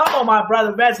manipulations. Come on, my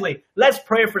brother Wesley. Let's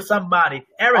pray for somebody.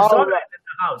 Arizona is in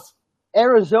the house.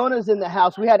 Arizona's in the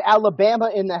house. We had Alabama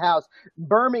in the house.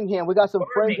 Birmingham. We got some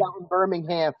friends out in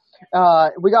Birmingham.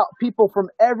 We got people from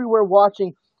everywhere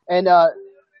watching. And,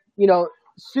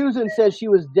 Susan says she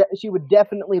would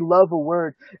definitely love a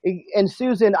word. And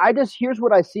Susan, here's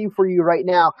what I see for you right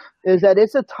now is that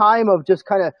it's a time of just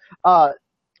kind of,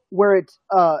 where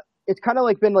it's kind of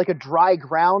like been like a dry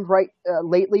ground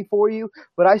lately for you,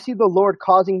 but I see the Lord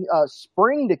causing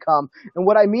spring to come. And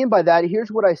what I mean by that,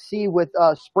 here's what I see with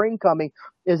spring coming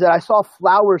is that I saw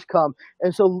flowers come.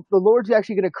 And so the Lord's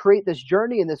actually going to create this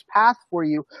journey and this path for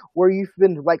you where you've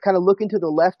been like kind of looking to the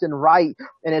left and right.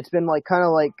 And it's been like kind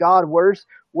of like, God, where's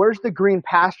the green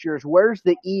pastures? Where's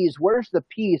the ease? Where's the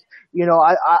peace? Kind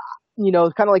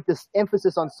of like this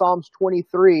emphasis on Psalms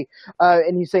 23.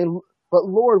 And he's saying, but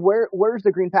Lord, where's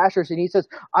the green pastures? And he says,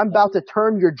 I'm about to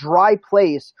turn your dry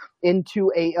place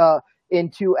into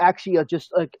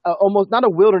almost not a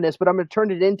wilderness, but I'm going to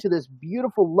turn it into this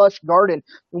beautiful, lush garden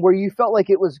where you felt like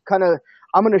it was kind of,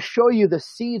 I'm going to show you the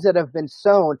seeds that have been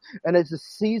sown, and it's a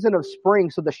season of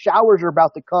spring. So the showers are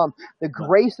about to come. The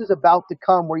grace is about to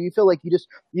come where you feel like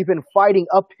you've been fighting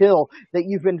uphill, that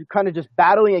you've been kind of just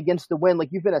battling against the wind, like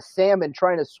you've been a salmon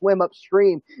trying to swim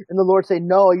upstream. And the Lord say,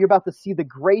 no, you're about to see the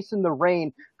grace and the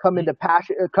rain come into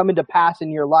pass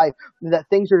in your life, that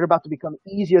things are about to become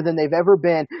easier than they've ever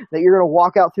been, that you're going to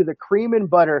walk out through the cream and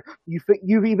butter.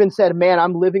 You've even said, man,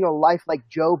 I'm living a life like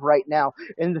Job right now.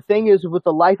 And the thing is with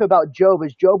the life about Job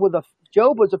is Job was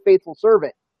a faithful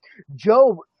servant.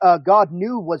 Job, God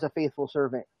knew was a faithful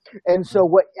servant. And so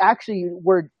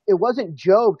it wasn't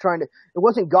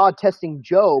God testing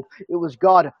Job. It was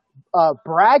God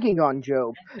bragging on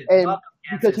Job. And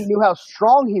because he knew how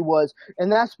strong he was.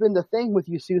 And that's been the thing with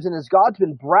you, Susan, is God's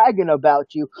been bragging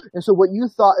about you. And so what you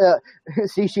thought,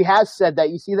 see, she has said that.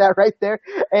 You see that right there?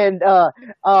 And,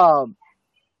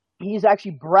 he's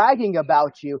actually bragging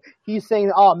about you. He's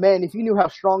saying, oh man, if you knew how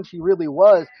strong she really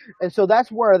was. And so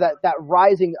that's where that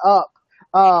rising up,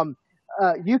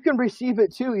 you can receive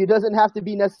it too. It doesn't have to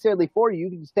be necessarily for you.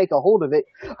 You can just take a hold of it.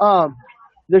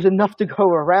 There's enough to go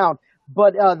around.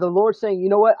 But the Lord's saying, you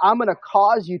know what? I'm going to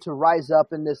cause you to rise up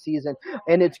in this season.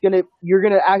 And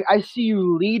I see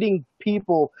you leading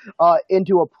people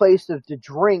into a place to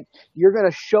drink. You're going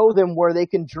to show them where they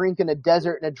can drink in a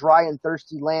desert, in a dry and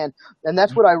thirsty land. And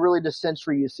that's what I really just sense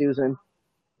for you, Susan.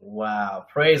 Wow.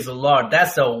 Praise the Lord.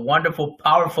 That's a wonderful,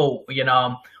 powerful,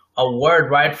 a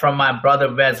word right from my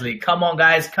brother Wesley. Come on,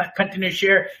 guys. Continue to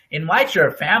share. Invite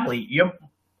your family,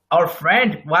 our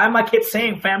friend. Why am I keep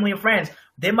saying family and friends?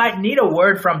 They might need a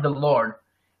word from the Lord.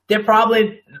 They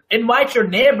probably invite your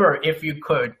neighbor if you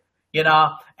could, and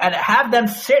have them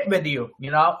sit with you,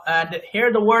 and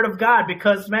hear the word of God,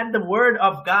 because man, the word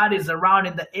of God is around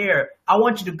in the air. I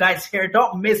want you to guys hear.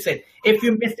 Don't miss it. If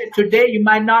you missed it today, you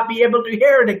might not be able to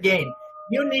hear it again.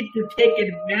 You need to take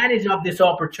advantage of this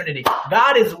opportunity.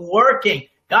 God is working.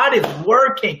 God is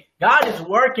working. God is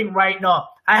working right now.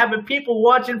 I have people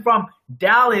watching from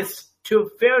Dallas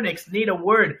to Phoenix need a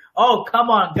word. Oh,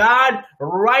 come on, God,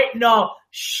 right now,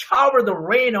 shower the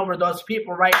rain over those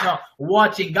people right now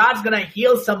watching. God's going to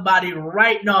heal somebody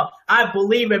right now. I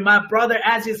believe in my brother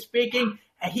as he's speaking.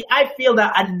 I feel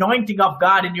the anointing of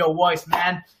God in your voice,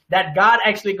 man, that God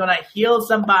actually going to heal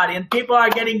somebody, and people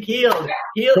are getting healed.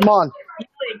 Come on.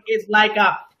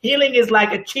 Healing is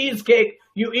like a cheesecake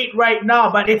you eat right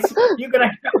now, but you're going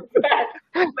to come back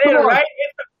later, right?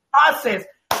 It's a process.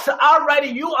 So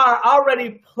you are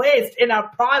already placed in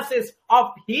a process of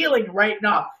healing right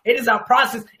now. It is a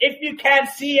process. If you can't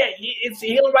see it, it's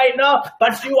healed right now,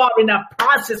 but you are in a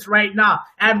process right now.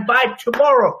 And by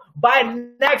tomorrow, by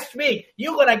next week,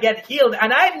 you're going to get healed.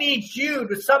 And I need you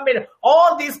to submit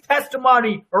all these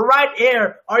testimony right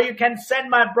here, or you can send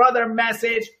my brother a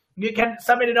message. You can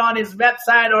submit it on his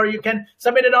website, or you can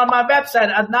submit it on my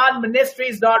website,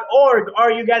 adnanministries.org,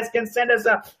 or you guys can send us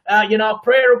a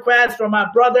prayer request for my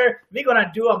brother. We're going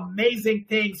to do amazing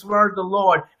things for the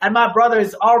Lord. And my brother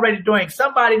is already doing.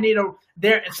 Somebody need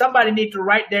to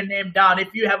write their name down.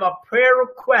 If you have a prayer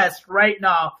request right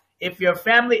now, if your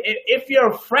family, if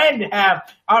your friend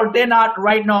or they're not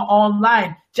right now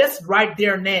online, just write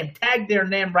their name, tag their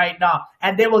name right now,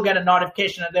 and they will get a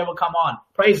notification and they will come on.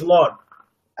 Praise the Lord.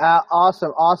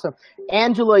 Awesome.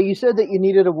 Angela, you said that you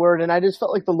needed a word, and I just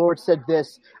felt like the Lord said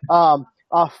this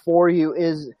for you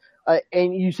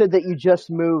and you said that you just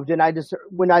moved, and I just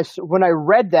when I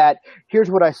read that, here's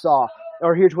what I saw,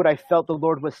 or here's what I felt the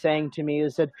Lord was saying to me.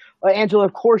 It said, Angela,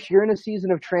 of course you're in a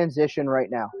season of transition right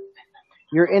now.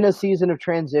 You're in a season of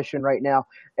transition right now,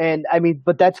 and I mean,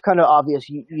 but that's kind of obvious.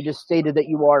 You just stated that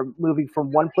you are moving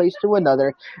from one place to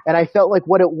another, and I felt like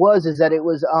what it was is that it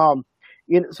was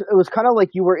it was kind of like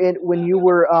you were when you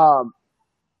were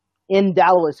in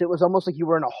Dallas. It was almost like you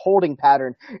were in a holding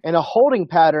pattern. And a holding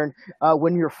pattern,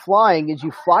 when you're flying, is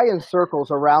you fly in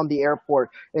circles around the airport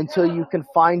until you can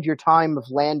find your time of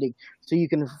landing. So you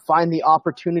can find the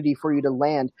opportunity for you to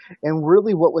land. And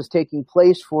really what was taking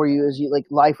place for you is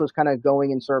life was kind of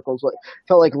going in circles. It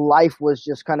felt like life was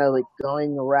just kind of like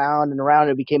going around and around.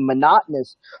 It became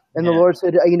monotonous. And the Lord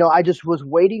said, I just was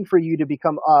waiting for you to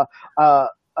become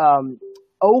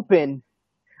open.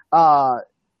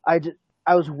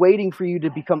 I was waiting for you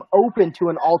to become open to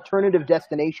an alternative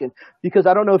destination, because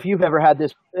I don't know if you've ever had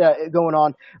this going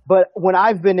on, but when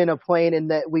I've been in a plane and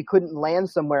that we couldn't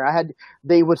land somewhere,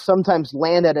 they would sometimes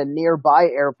land at a nearby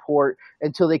airport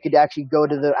until they could actually go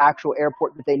to the actual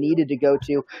airport that they needed to go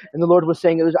to. And the Lord was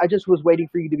saying, I just was waiting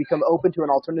for you to become open to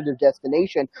an alternative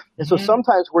destination. And so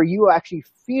sometimes where you actually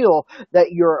feel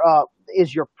that your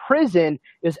prison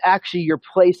is actually your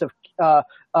place of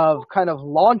kind of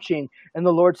launching. And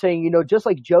the Lord saying, just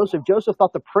like Joseph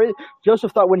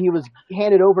thought when he was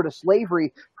handed over to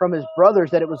slavery from his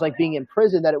brothers that it was like being in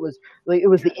prison, that it was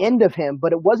the end of him,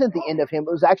 but it wasn't the end of him.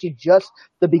 It was actually just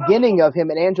the beginning of him.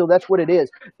 And Angela, that's what it is.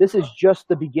 This is just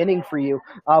the beginning for you.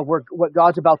 What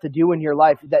God's about to do in your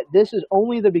life, that this is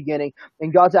only the beginning,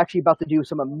 and God's actually about to do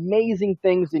some amazing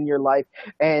things in your life.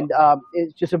 And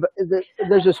it's just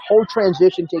there's this whole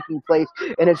transition taking place,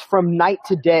 and it's from night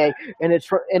to day, and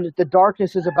the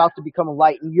darkness is about to become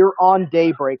light, and you're on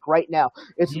daybreak right now.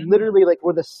 It's literally like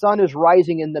where the sun is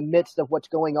rising in the midst of what's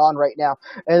going on right now.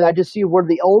 And I just see where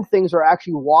the old things are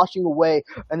actually washing away,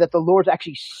 and that the Lord's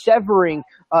actually severing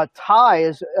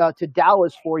ties to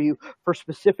Dallas for you for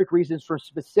specific reasons, for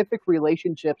specific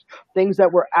relationships, things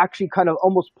that were actually kind of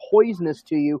almost poisonous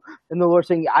to you. And the Lord's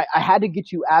saying, I had to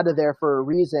get you out of there for a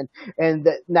reason. And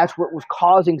that's what was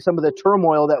causing some of the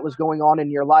turmoil that was going on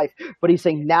in your life. But He's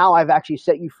saying, now I've actually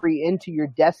set you free into your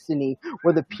destiny,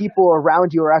 where the people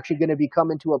around you are actually going to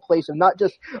become into a place of not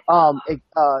just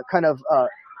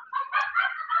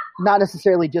not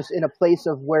necessarily just in a place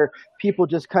of where people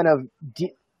just kind of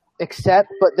accept,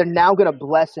 but they're now going to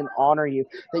bless and honor you,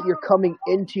 that you're coming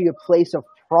into a place of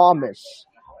promise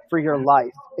for your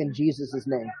life in Jesus'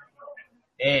 name.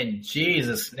 In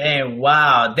Jesus' name.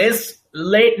 Wow. This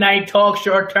late night talk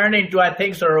show turned into, I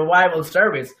think, a revival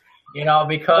service,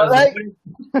 because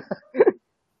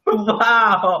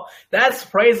wow, that's,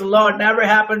 praise the Lord, never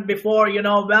happened before.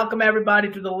 Welcome everybody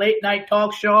to the late night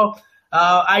talk show.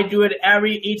 I do it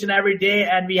each and every day,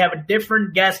 and we have a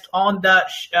different guest on the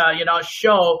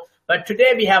show. But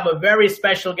today we have a very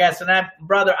special guest, and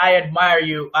brother, I admire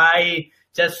you. I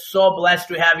just so blessed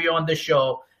to have you on the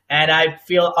show, and I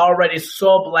feel already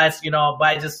so blessed,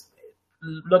 by just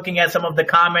looking at some of the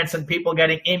comments and people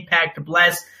getting impact,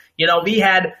 blessed. We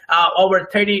had over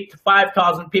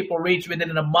 35,000 people reach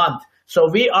within a month. So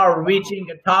we are reaching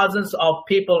thousands of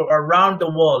people around the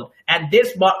world. And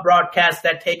this broadcast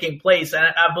that's taking place, and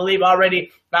I believe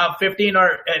already 15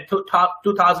 or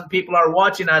 2,000 people are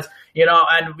watching us,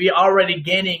 and we're already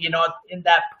gaining, in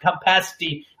that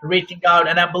capacity, reaching out.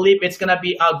 And I believe it's going to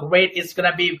be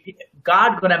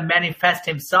God going to manifest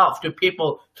Himself to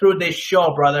people through this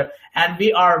show, brother. And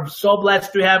we are so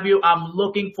blessed to have you. I'm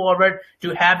looking forward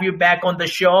to have you back on the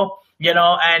show,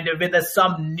 and with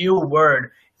some new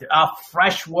word, a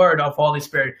fresh word of Holy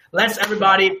Spirit. Let's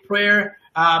everybody prayer,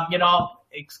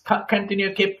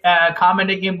 continue, keep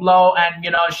commenting in below, and,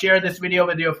 share this video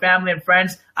with your family and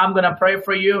friends. I'm going to pray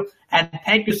for you. And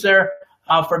thank you, sir,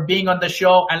 for being on the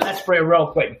show. And let's pray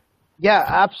real quick. Yeah,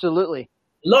 absolutely.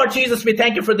 Lord Jesus, we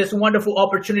thank you for this wonderful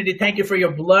opportunity. Thank you for your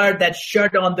blood that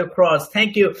shed on the cross.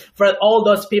 Thank you for all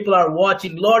those people are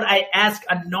watching. Lord, I ask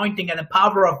anointing and the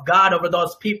power of God over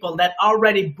those people that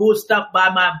already boosted up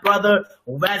by my brother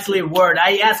Wesley Word.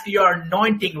 I ask your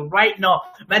anointing right now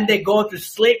when they go to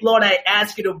sleep. Lord, I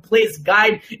ask you to please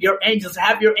guide your angels.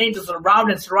 Have your angels around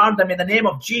and surround them in the name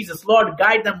of Jesus. Lord,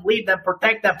 guide them, lead them,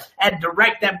 protect them, and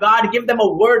direct them. God, give them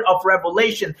a word of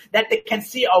revelation that they can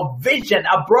see a vision,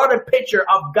 a broader picture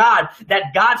of God,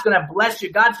 that God's going to bless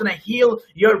you. God's going to heal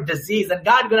your disease, and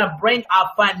God's going to bring a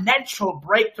financial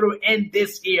breakthrough in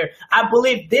this year. I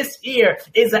believe this year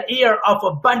is a year of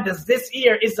abundance. This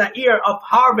year is a year of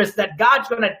harvest, that God's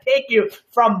going to take you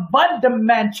from one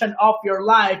dimension of your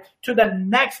life to the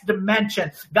next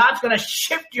dimension. God's going to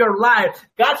shift your life.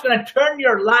 God's going to turn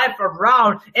your life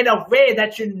around in a way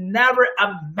that you never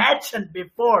imagined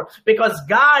before, because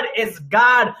God is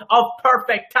God of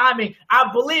perfect timing.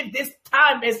 I believe this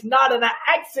time is not an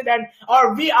accident,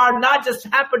 or we are not just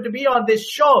happen to be on this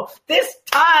show. This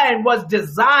time was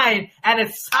designed and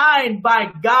assigned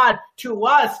by God to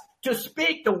us to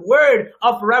speak the word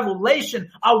of revelation,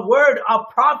 a word of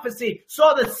prophecy.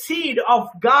 Sow the seed of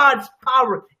God's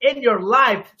power in your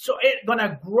life, so it's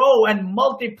gonna grow and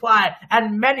multiply,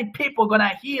 and many people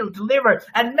gonna heal, deliver,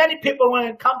 and many people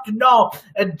gonna come to know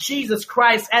Jesus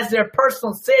Christ as their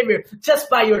personal Savior just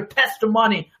by your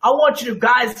testimony. I want you to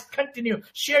guys continue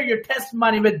share your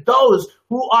testimony with those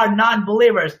who are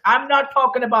non-believers. I'm not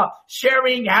talking about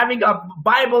sharing, having a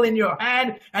Bible in your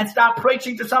hand and start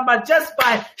preaching to somebody. Just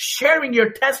by sharing your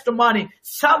testimony,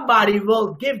 somebody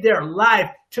will give their life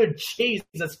to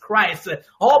Jesus Christ. The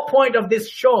whole point of this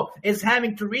show is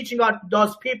having to reaching out to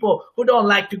those people who don't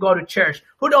like to go to church,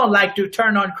 who don't like to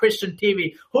turn on Christian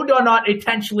TV, who do not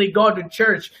intentionally go to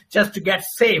church just to get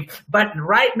saved. But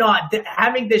right now,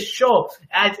 having this show,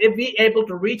 as if we able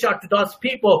to reach out to those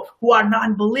people who are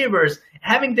non-believers,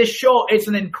 having this show is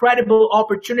an incredible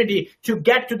opportunity to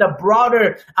get to the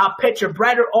broader picture,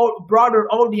 broader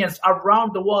audience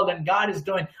around the world, and God is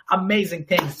doing amazing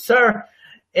things. Sir,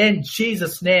 in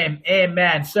Jesus' name,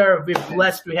 amen. Sir, we're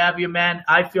blessed to have you, man.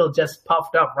 I feel just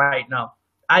puffed up right now.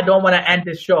 I don't want to end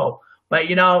this show, but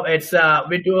it's,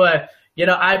 I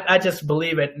just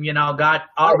believe it. God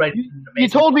already. You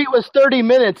told me it was 30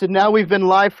 minutes, and now we've been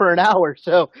live for an hour.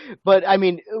 So, but I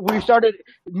mean,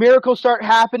 miracles start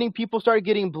happening. People start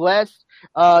getting blessed.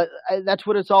 That's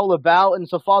what it's all about. And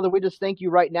so, Father, we just thank you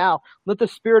right now. Let the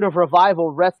spirit of revival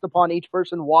rest upon each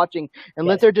person watching, and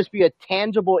let there just be a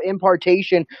tangible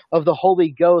impartation of the Holy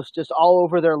Ghost just all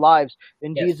over their lives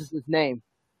in Jesus' name.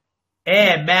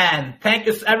 Amen. Thank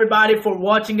you, everybody, for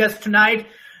watching us tonight.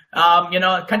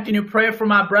 Continue prayer for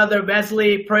my brother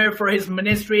Wesley, prayer for his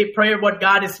ministry, prayer what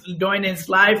God is doing in his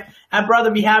life. And brother,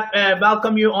 we have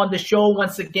welcome you on the show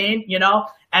once again,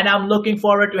 and I'm looking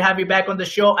forward to have you back on the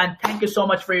show. And thank you so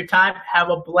much for your time. Have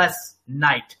a blessed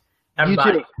night,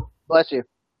 everybody. You too. Bless you.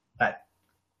 Bye.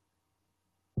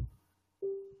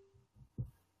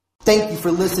 Thank you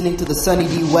for listening to the Sonny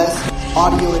D. West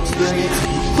audio experience.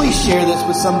 Please share this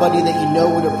with somebody that you know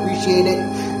would appreciate it,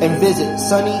 and visit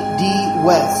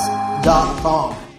sunnydwest.com.